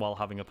 like, while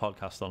having a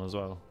podcast on as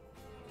well.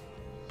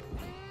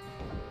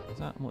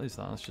 What is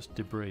that? That's just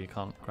debris. You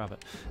can't grab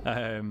it.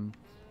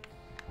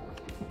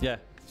 Yeah,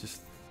 it's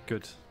just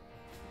good.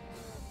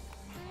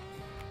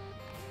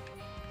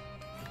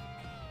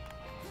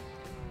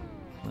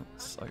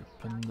 Let's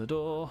open the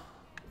door.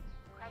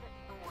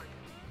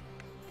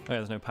 Oh yeah,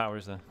 there's no power,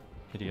 is there?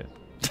 Idiot.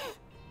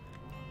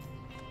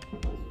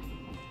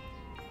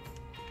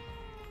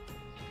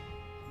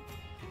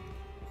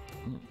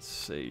 Let's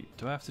see.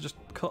 Do I have to just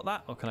cut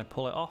that, or can I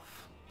pull it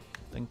off?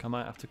 I think I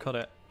might have to cut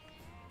it.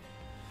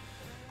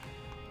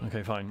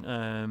 Okay, fine.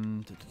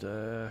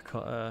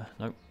 Cutter.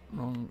 Nope,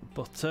 wrong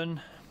button.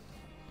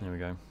 There we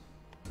go.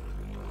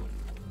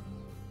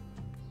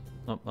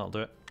 Oh, that'll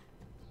do it.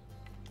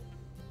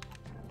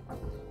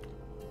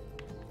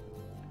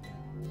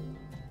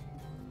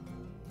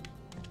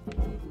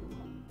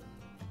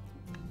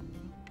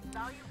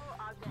 Valuable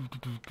object.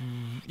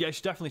 Yeah, you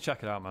should definitely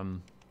check it out,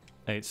 man.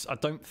 It's. I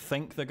don't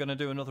think they're going to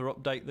do another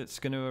update that's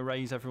going to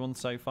erase everyone's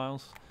save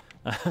files.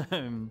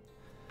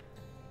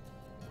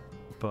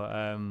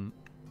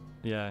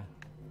 Yeah.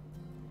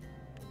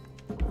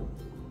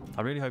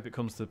 I really hope it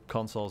comes to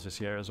consoles this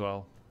year as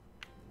well.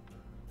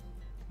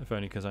 If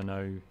only because I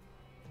know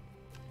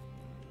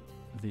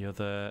the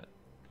other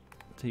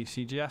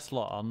TCGS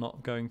lot are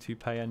not going to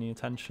pay any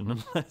attention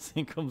unless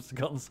it comes to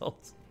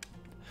consoles.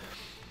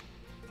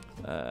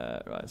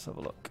 Right, let's have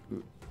a look.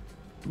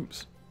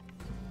 Oops.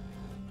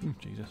 Ooh,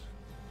 Jesus.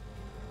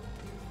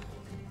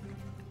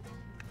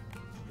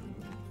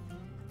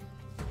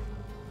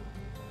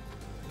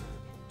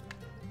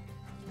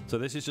 So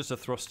this is just a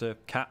thruster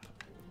cap,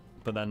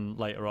 but then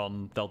later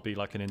on there'll be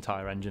like an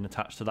entire engine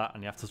attached to that,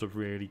 and you have to sort of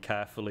really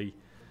carefully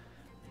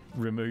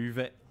remove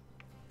it.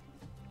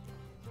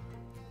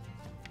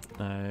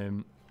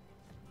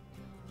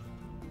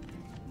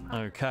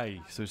 Okay,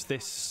 so is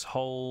this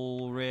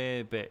whole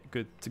rear bit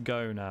good to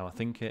go now? I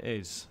think it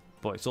is,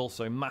 but it's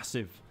also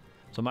massive,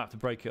 so I might have to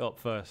break it up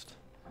first.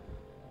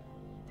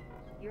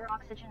 Your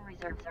oxygen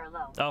reserves are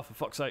low. Oh, for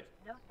fuck's sake.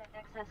 Note that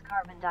excess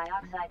carbon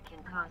dioxide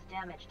can cause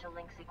damage to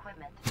Link's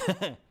equipment.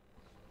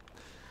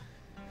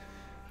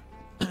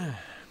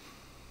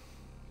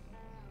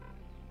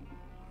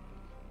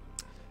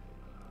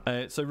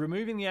 So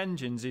removing the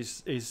engines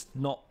is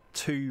not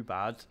too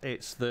bad.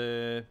 It's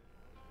the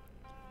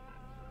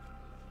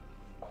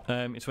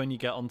it's when you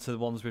get onto the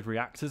ones with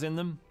reactors in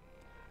them,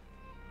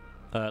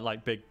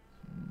 like big,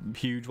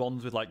 huge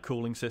ones with like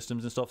cooling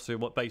systems and stuff. So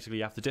what basically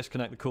you have to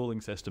disconnect the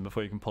cooling system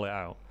before you can pull it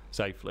out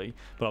safely.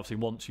 But obviously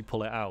once you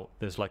pull it out,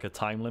 there's like a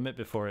time limit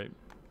before it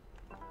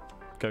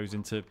goes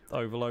into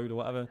overload or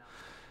whatever.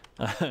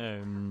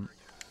 Oxygen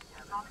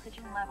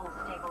levels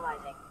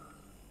stabilizing.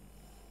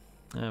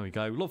 There we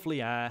go. Lovely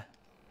air.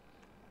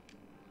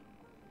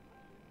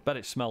 Bet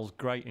it smells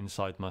great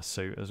inside my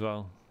suit as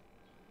well.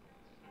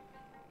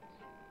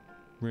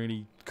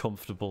 Really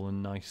comfortable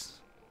and nice.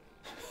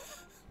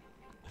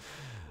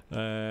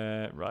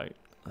 Right.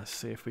 Let's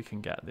see if we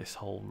can get this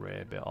whole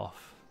rear bit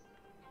off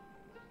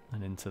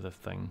and into the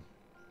thing.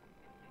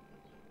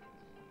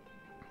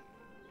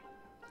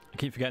 I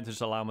keep forgetting to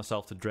just allow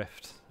myself to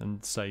drift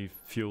and save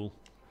fuel.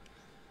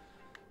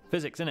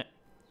 Physics, innit?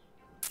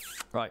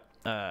 Right,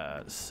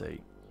 let's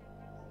see.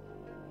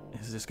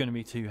 Is this going to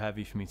be too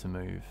heavy for me to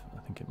move?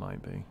 I think it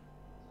might be.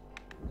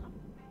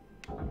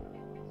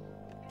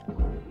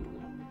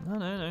 No,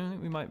 I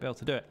think we might be able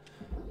to do it.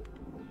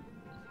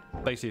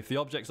 Basically, if the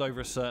object's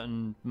over a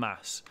certain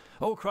mass...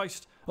 Oh,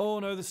 Christ! Oh,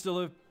 no, there's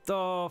still a...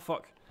 Oh,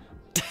 fuck.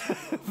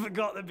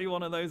 Forgot there'd be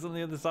one of those on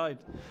the other side.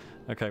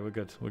 Okay, we're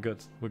good. We're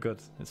good. We're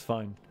good. It's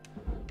fine.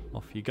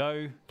 Off you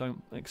go.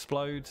 Don't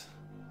explode.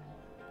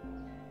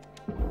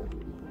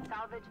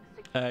 Salvage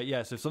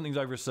Yeah, so if something's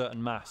over a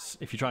certain mass,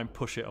 if you try and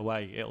push it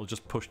away, it'll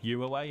just push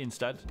you away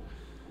instead.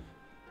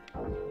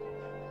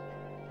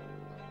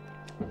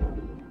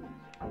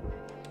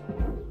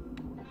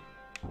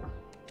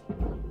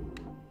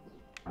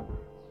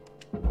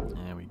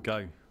 There we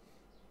go.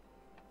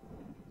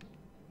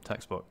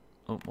 Textbook.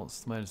 Oh,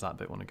 where does that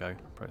bit want to go?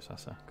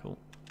 Processor. Cool.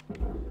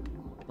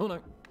 Oh no.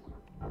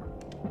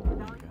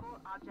 valuable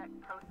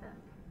object processed.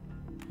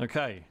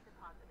 Okay.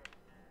 Deposited.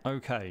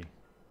 Okay.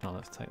 Now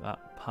let's take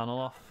that panel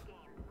off. Gained.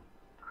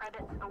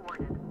 Credits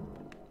awarded.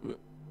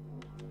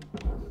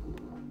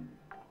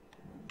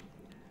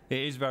 It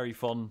is very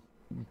fun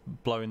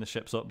blowing the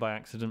ships up by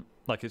accident.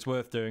 Like, it's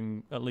worth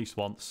doing at least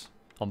once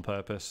on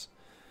purpose.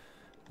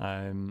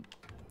 Just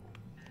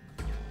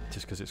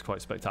because it's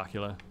quite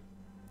spectacular.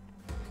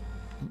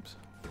 Oops.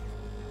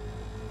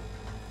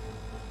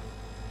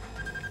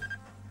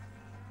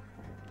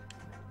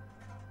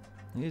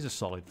 Here's a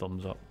solid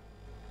thumbs up.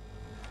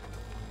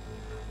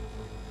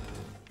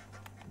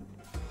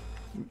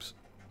 Oops.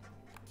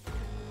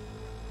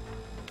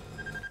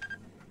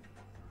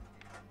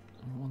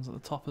 One's at the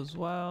top as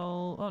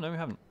well. Oh no, we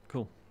haven't.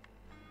 Cool.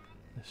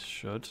 This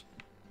should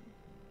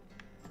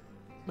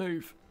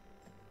move.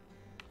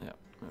 Yeah,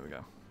 there we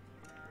go.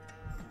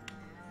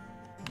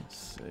 Let's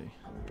see.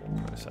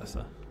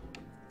 Processor.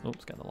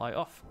 Oops, get the light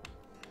off.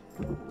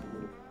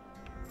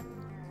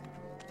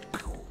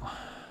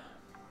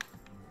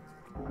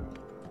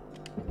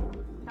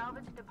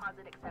 Salvage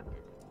deposit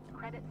accepted.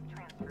 Credits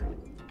transferred.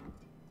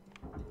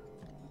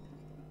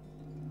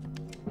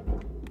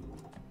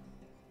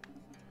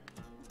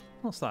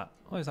 What's that?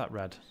 Why is that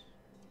red?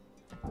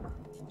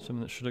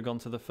 Something that should have gone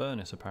to the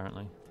furnace,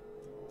 apparently.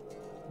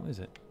 What is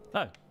it?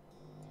 Oh!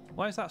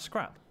 Why is that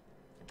scrap?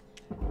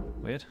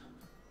 Weird.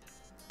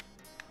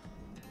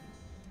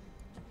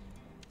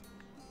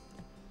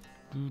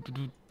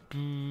 Do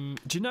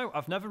you know,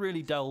 I've never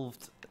really dove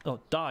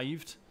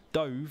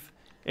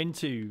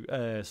into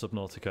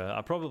Subnautica.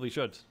 I probably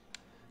should,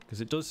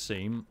 because it does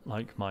seem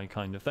like my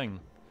kind of thing.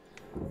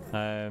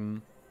 I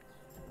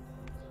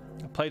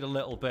played a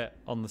little bit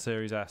on the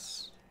Series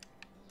S.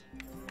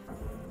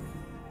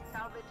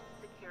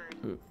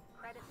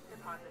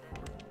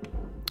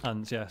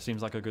 And yeah,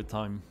 seems like a good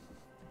time.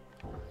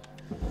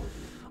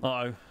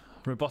 Uh-oh.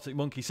 Robotic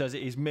Monkey says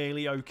it is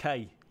merely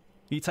okay.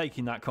 Are you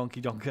taking that,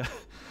 Conky Donker?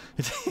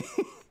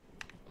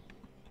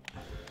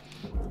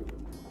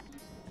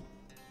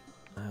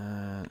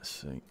 Let's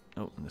see.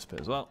 Oh, and this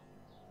bit as well.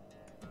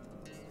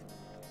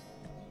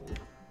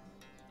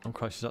 Oh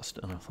Christ, is that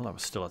still... Oh, I thought that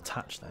was still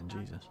attached then,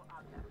 Jesus.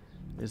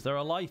 Is there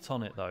a light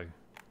on it though?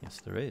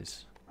 Yes, there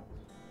is.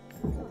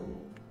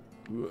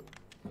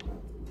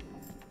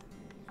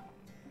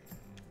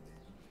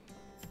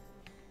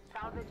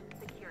 Salvage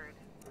secured.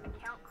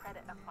 Account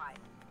credit applied.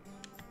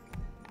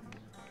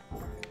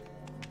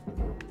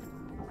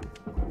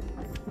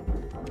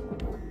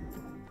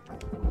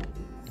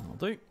 That'll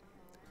do.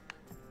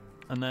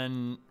 And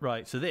then,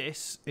 right, so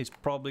this is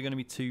probably going to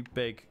be too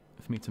big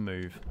for me to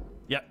move.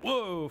 Yeah,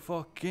 whoa,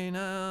 fucking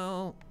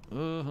hell.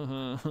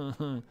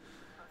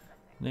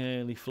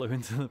 Nearly flew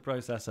into the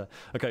processor.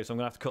 Okay, so I'm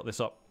going to have to cut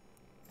this up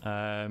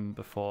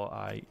before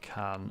I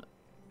can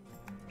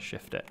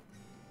shift it.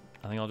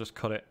 I think I'll just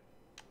cut it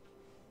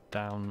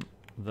down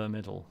the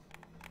middle.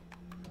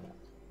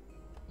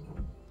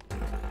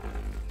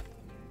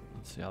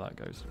 Let's see how that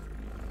goes.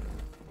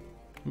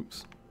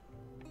 Oops.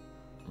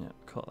 Yeah,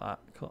 cut that,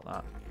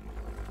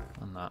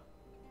 and that,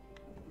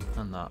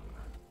 and that.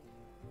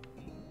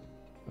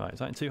 Right, is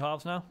that in 2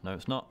 halves now? No,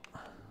 it's not.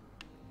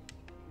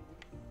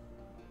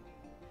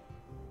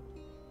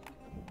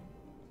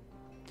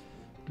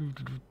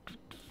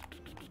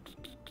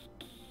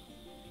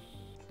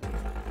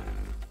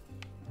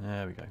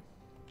 There we go.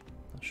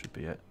 That should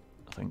be it,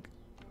 I think.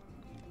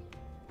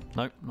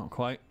 Nope, not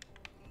quite.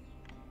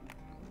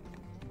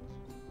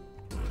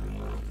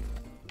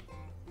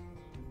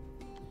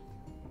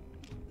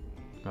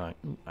 Right.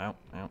 Ooh, ow,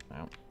 ow,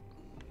 ow.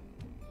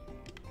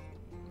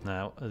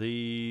 Now, are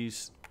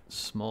these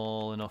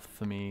small enough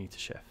for me to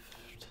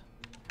shift?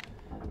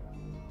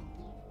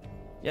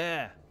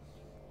 Yeah!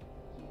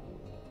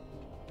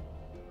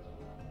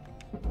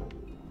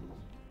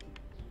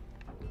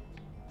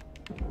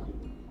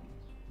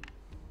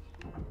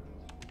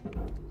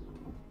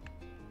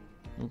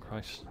 Oh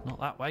Christ, not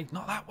that way,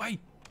 not that way!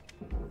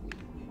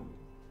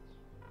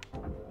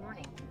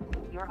 Warning.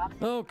 Your oxygen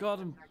Oh God,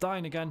 I'm levels are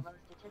dying again. below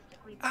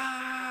statistically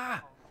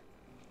Ah!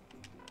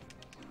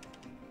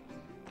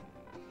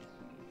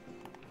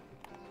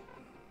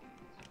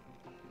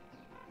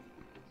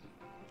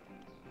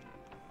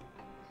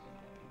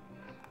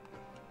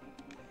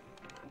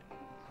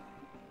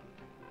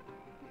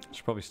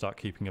 Should probably start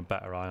keeping a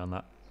better eye on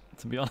that,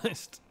 to be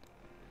honest.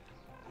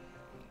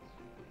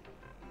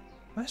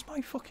 Where's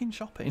my fucking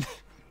shopping?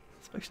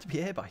 It's supposed to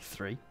be here by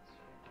 3.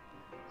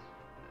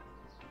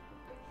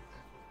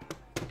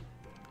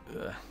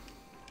 Ugh.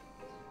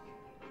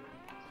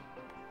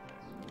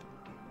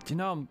 Do you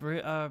know,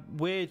 I'm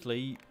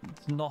weirdly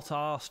not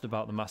asked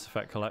about the Mass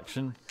Effect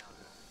collection.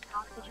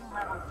 oxygen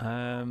levels.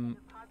 Deposit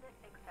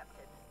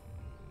accepted.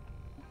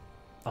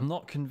 I'm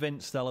not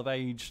convinced they'll have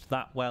aged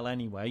that well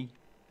anyway.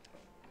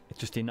 It's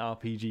just in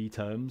RPG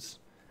terms.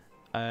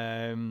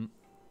 And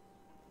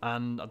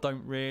I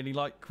don't really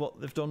like what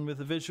they've done with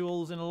the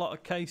visuals in a lot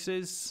of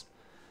cases.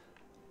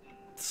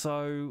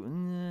 So...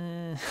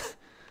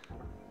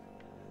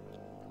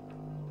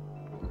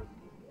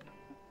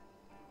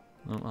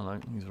 Oh, hello.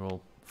 These are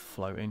all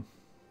floating.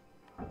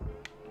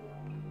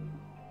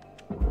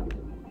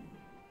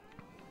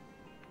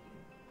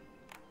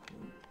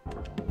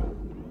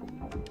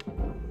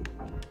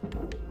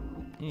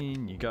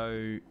 In you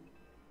go.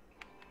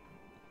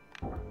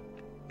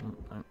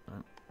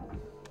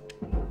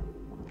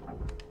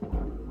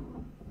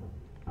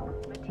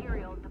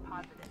 Material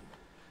deposited.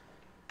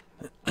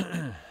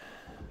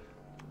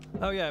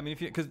 Oh yeah, I mean,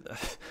 if you because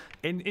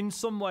in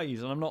some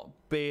ways, and I'm not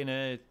being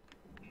a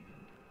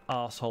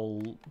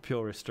arsehole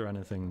purist or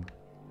anything.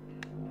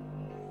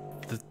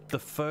 The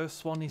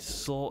first one is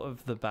sort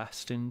of the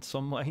best in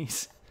some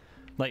ways.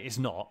 It's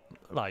not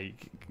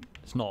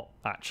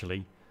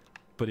actually,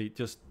 but it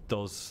just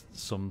does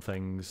some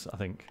things. I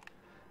think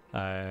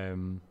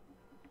that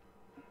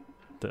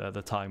at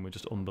the time were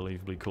just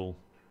unbelievably cool.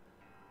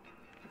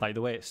 Like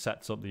the way it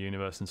sets up the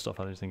universe and stuff,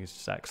 I just think it's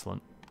just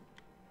excellent.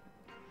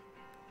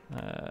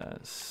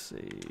 Let's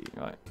see,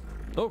 right.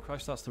 Oh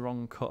Christ, that's the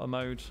wrong cutter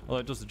mode.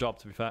 Although it does the job,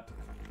 to be fair.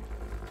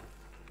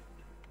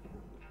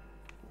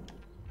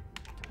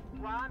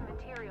 Raw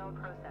material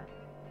processed.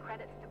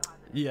 Credits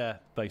deposited. Yeah,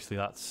 basically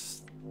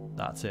that's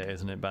it,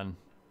 isn't it, Ben?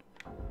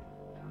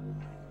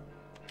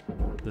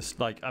 This,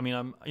 I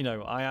mean,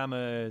 I am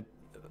a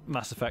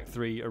Mass Effect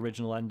 3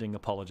 original ending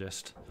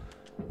apologist.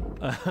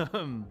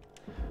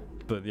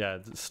 But yeah,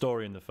 the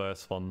story in the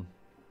first one,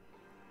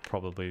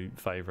 probably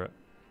favourite.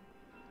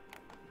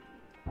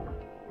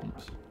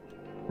 Oops.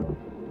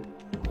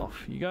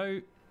 Off you go.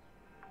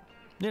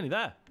 Nearly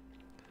there.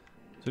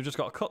 So we've just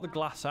got to cut the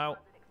glass out.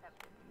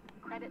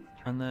 Credits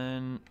And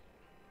then,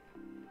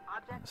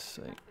 object let's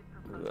see. accepted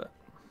for processing.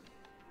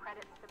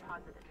 Credits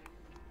deposited.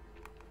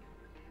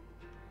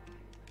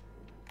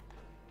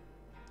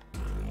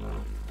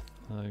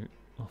 So,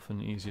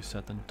 often easier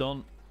said than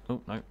done.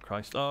 Oh no,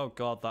 Christ! Oh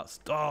God, that's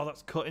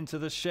cut into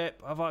the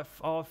ship. Have I?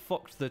 Oh, I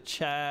fucked the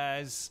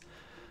chairs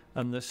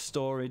and the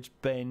storage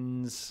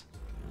bins.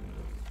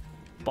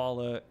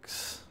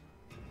 Bollocks!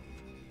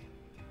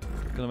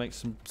 Gonna make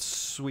some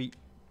sweet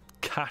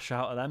cash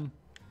out of them.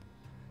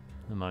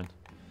 Never mind.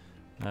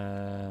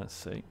 Let's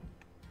see.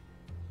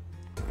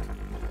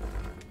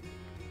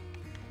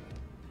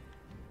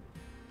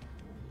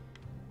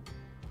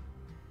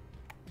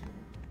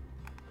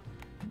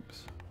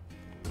 Oops.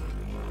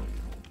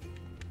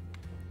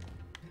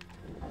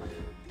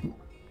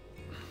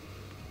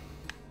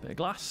 Bit of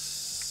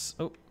glass.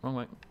 Oh, wrong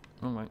way.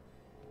 Wrong way.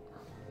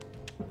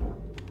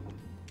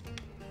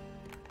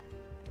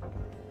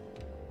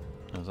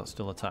 Oh, is that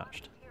still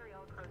attached?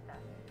 Material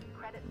process.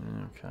 Credit.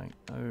 Okay.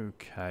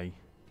 Okay.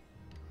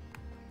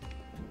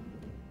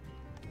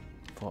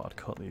 Thought I'd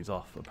cut these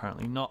off.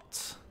 Apparently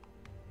not.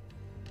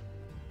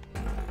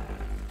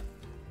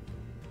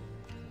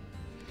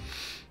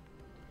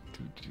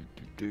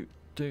 Do.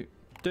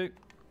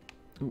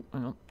 Ooh,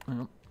 hang on.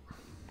 There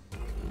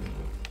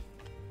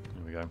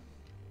we go.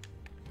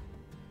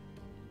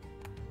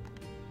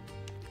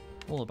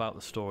 All about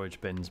the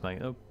storage bins, mate.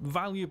 They're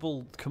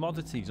valuable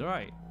commodities,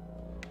 alright.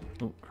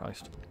 Oh,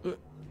 Christ.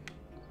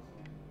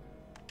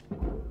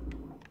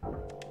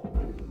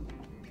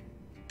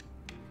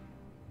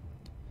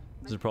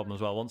 There's a problem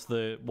as well. Once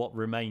what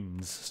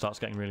remains starts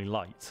getting really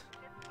light,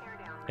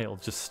 it'll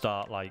just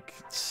start like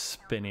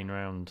spinning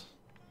around.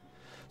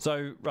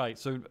 So, right,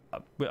 so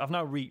I've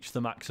now reached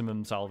the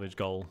maximum salvage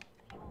goal.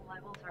 Fuel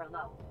levels are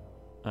low.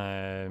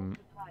 Um,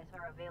 Supplies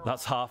are available.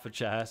 That's half a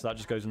chair, so that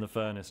just goes in the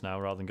furnace now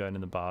rather than going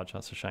in the barge.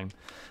 That's a shame.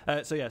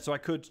 So yeah, so I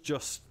could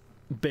just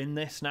bin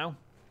this now.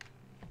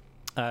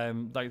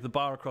 Like the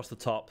bar across the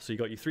top, so you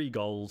got your 3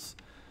 goals.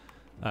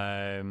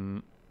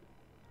 And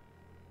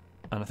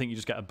I think you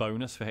just get a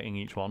bonus for hitting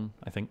each one,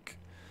 I think.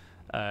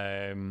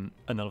 And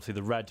then obviously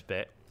the red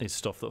bit is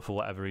stuff that for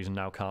whatever reason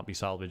now can't be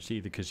salvaged,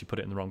 either because you put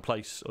it in the wrong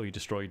place or you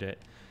destroyed it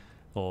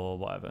or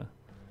whatever.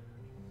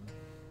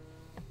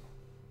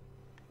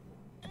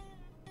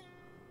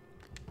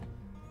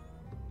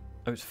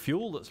 Oh, it's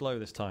fuel that's low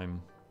this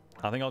time.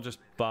 I think I'll just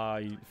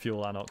buy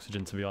fuel and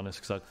oxygen, to be honest,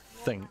 because I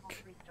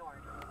think Restored.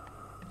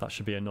 that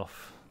should be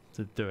enough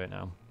to do it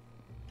now.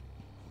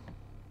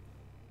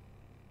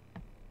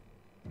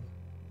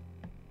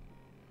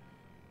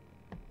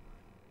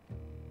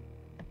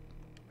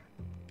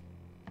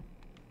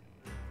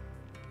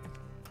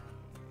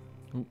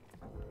 Ooh.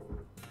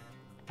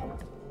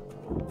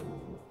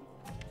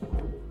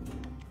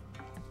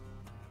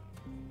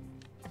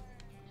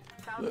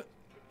 Salvage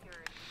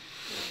secured.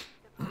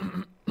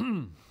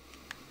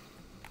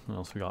 What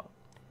else we got?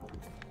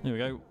 There we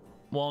go.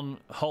 One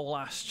whole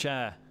ass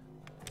chair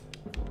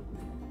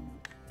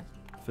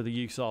for the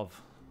use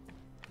of.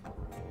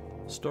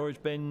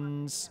 Storage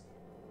bins.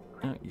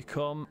 Out you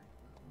come.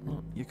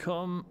 Out you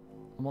come.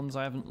 Ones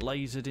I haven't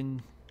lasered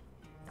into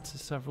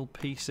several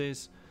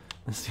pieces.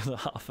 There's the other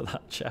half of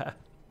that chair.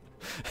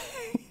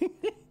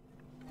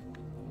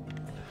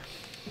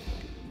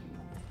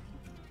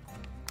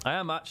 I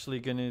am actually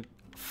going to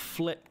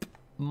flip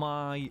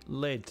my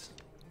lid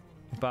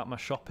about my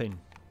shopping.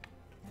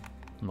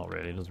 Not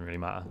really, it doesn't really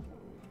matter.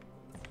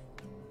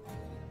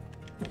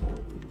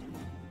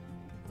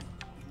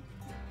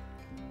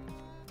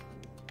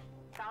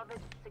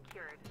 Salvage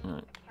secured.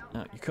 Right, Account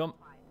out you credit come.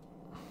 applied.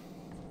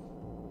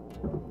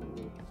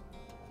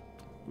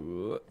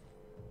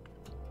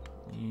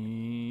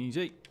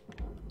 Easy.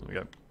 There we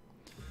go.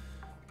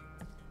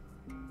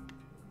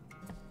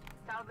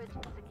 Salvage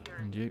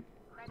secured. And you.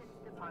 Credits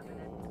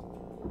deposited.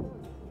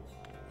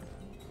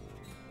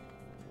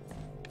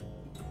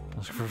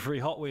 Ask for a free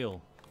Hot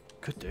Wheel.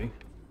 Could do.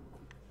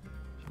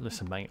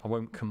 Listen, mate, I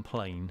won't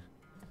complain.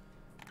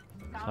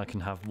 I can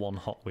have one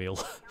Hot Wheel.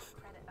 Account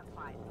credit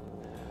applied.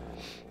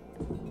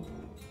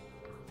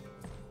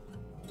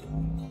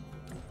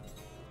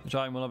 Which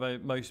item will I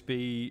most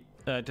be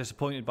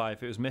disappointed by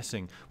if it was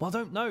missing? Well, I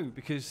don't know,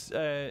 because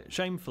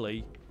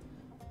shamefully,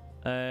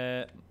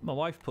 my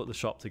wife put the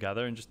shop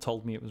together and just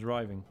told me it was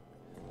arriving.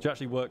 She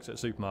actually works at a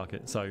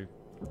supermarket, so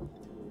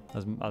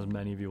as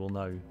many of you will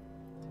know,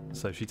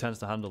 so she tends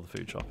to handle the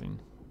food shopping.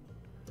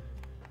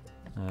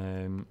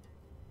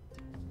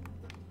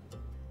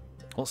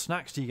 What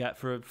snacks do you get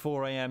for a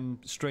 4 AM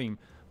stream?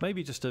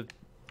 Maybe just a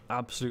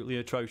absolutely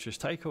atrocious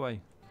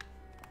takeaway.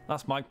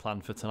 That's my plan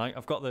for tonight.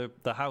 I've got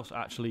the house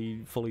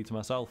actually fully to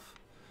myself.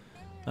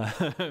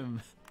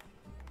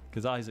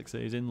 Because Isaac's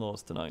at his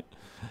in-laws tonight.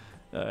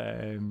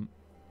 I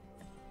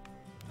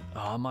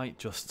might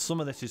just...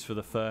 Some of this is for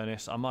the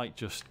furnace. I might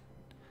just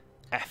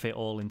F it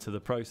all into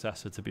the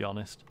processor, to be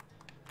honest.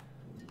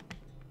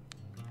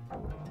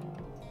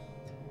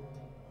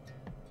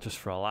 Just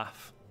for a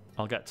laugh.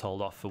 I'll get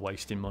told off for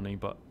wasting money,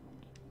 but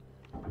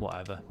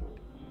whatever.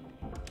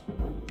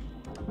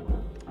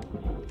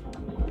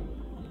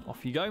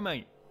 Off you go,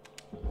 mate.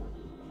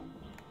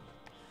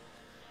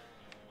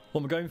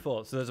 What am I going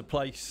for? So there's a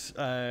place,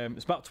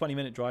 it's about a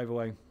 20-minute drive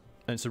away,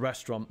 and it's a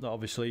restaurant that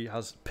obviously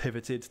has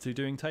pivoted to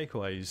doing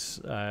takeaways.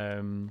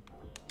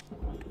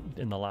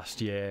 in the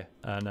last year,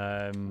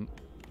 and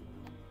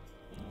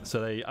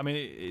so they, I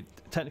mean,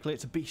 technically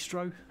it's a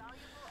bistro,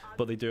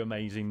 but they do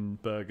amazing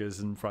burgers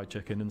and fried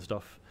chicken and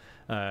stuff.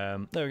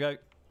 There we go.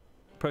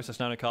 Processed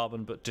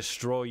nanocarbon, but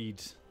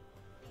destroyed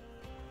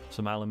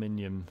some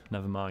aluminium.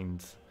 Never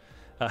mind.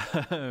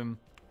 And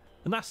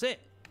that's it.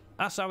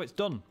 That's how it's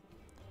done.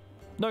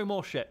 No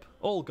more ship.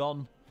 All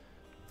gone.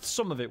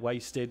 Some of it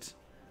wasted,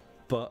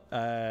 but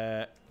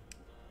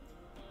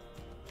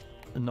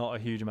not a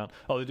huge amount.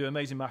 Oh, they do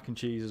amazing mac and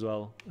cheese as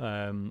well,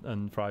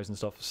 and fries and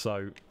stuff.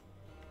 So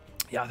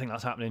yeah, I think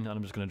that's happening, and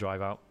I'm just going to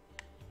drive out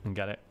and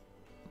get it,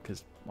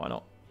 because why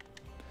not?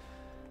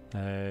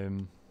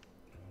 I'm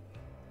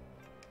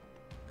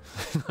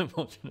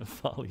watching a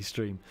Farley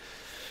stream.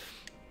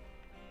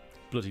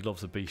 Bloody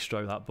loves a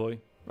bistro, that boy.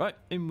 Right,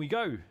 in we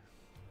go.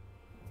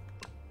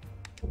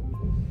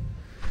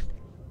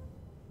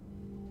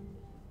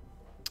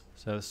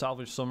 So the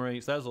salvage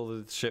summary, so there's all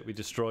the shit we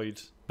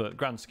destroyed, but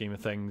grand scheme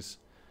of things,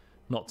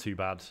 not too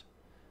bad.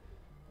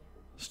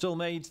 Still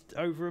made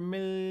over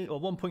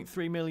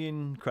 1.3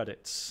 million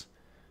credits,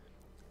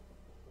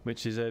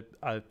 which is a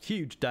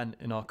huge dent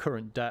in our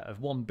current debt of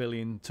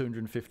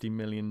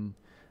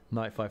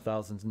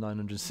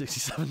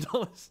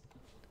 $1,250,095,967.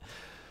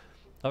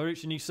 Have I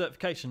reached a new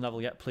certification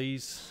level yet,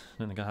 please? I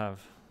don't think I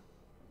have.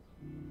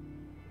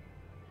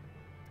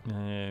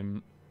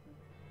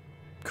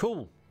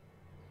 Cool.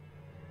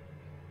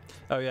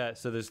 Oh yeah,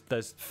 so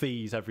there's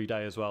fees every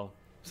day as well.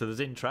 So there's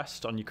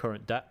interest on your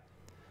current debt.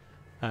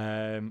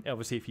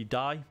 Obviously, if you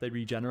die, they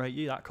regenerate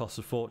you. That costs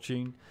a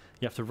fortune.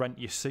 You have to rent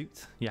your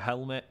suit, your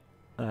helmet,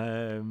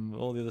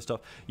 all the other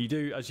stuff. You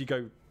do as you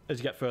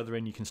get further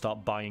in. You can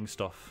start buying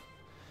stuff.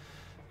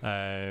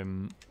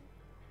 So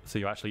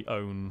you actually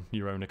own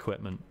your own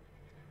equipment,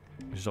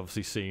 which is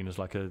obviously seen as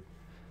like a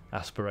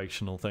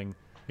aspirational thing,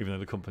 even though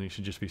the company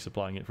should just be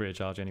supplying it free of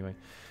charge anyway.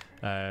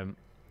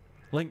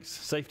 Links,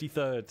 safety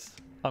third.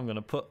 I'm going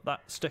to put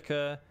that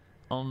sticker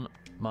on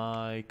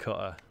my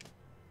cutter.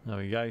 There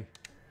we go.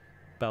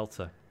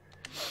 Belter.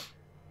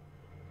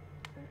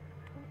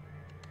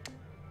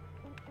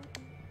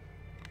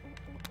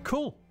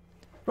 Cool.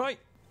 Right,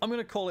 I'm going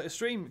to call it a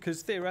stream,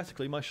 because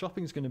theoretically my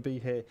shopping's going to be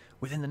here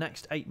within the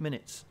next 8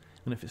 minutes.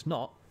 And if it's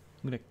not,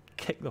 I'm going to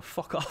kick the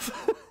fuck off.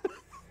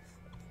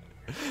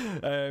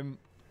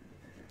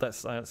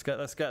 Let's get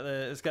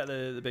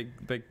the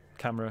big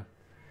camera.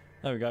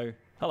 There we go.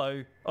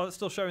 Hello. Oh, it's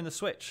still showing the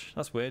switch.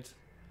 That's weird.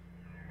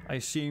 I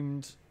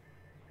assumed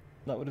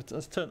that would have.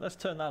 Let's turn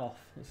that off.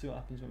 Let's see what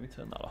happens when we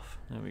turn that off.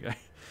 There we go.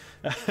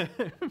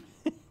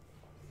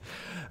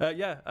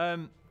 Yeah.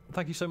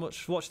 Thank you so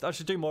much for watching. I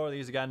should do more of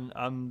these again.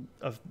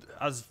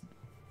 As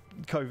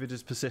COVID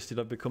has persisted,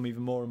 I've become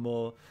even more and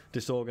more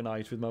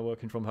disorganised with my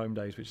working from home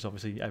days, which is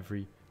obviously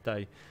every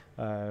day.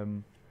 Yeah,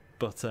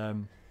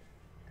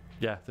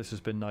 this has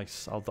been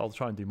nice. I'll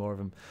try and do more of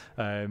them.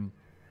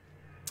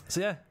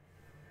 So yeah.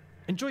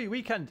 Enjoy your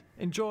weekend.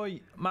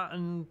 Enjoy Matt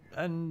and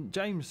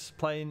James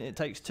playing It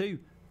Takes Two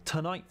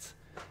tonight.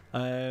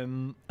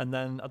 And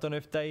then I don't know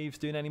if Dave's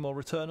doing any more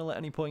Returnal at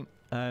any point.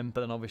 But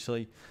then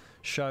obviously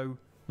show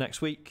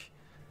next week,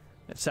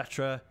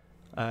 etc.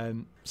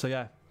 So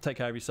yeah, take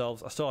care of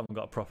yourselves. I still haven't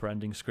got a proper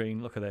ending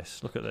screen. Look at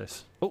this. Look at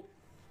this. Oh,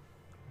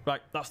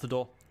 right, that's the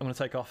door. I'm going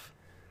to take off.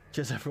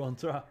 Cheers everyone.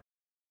 Ta-ra.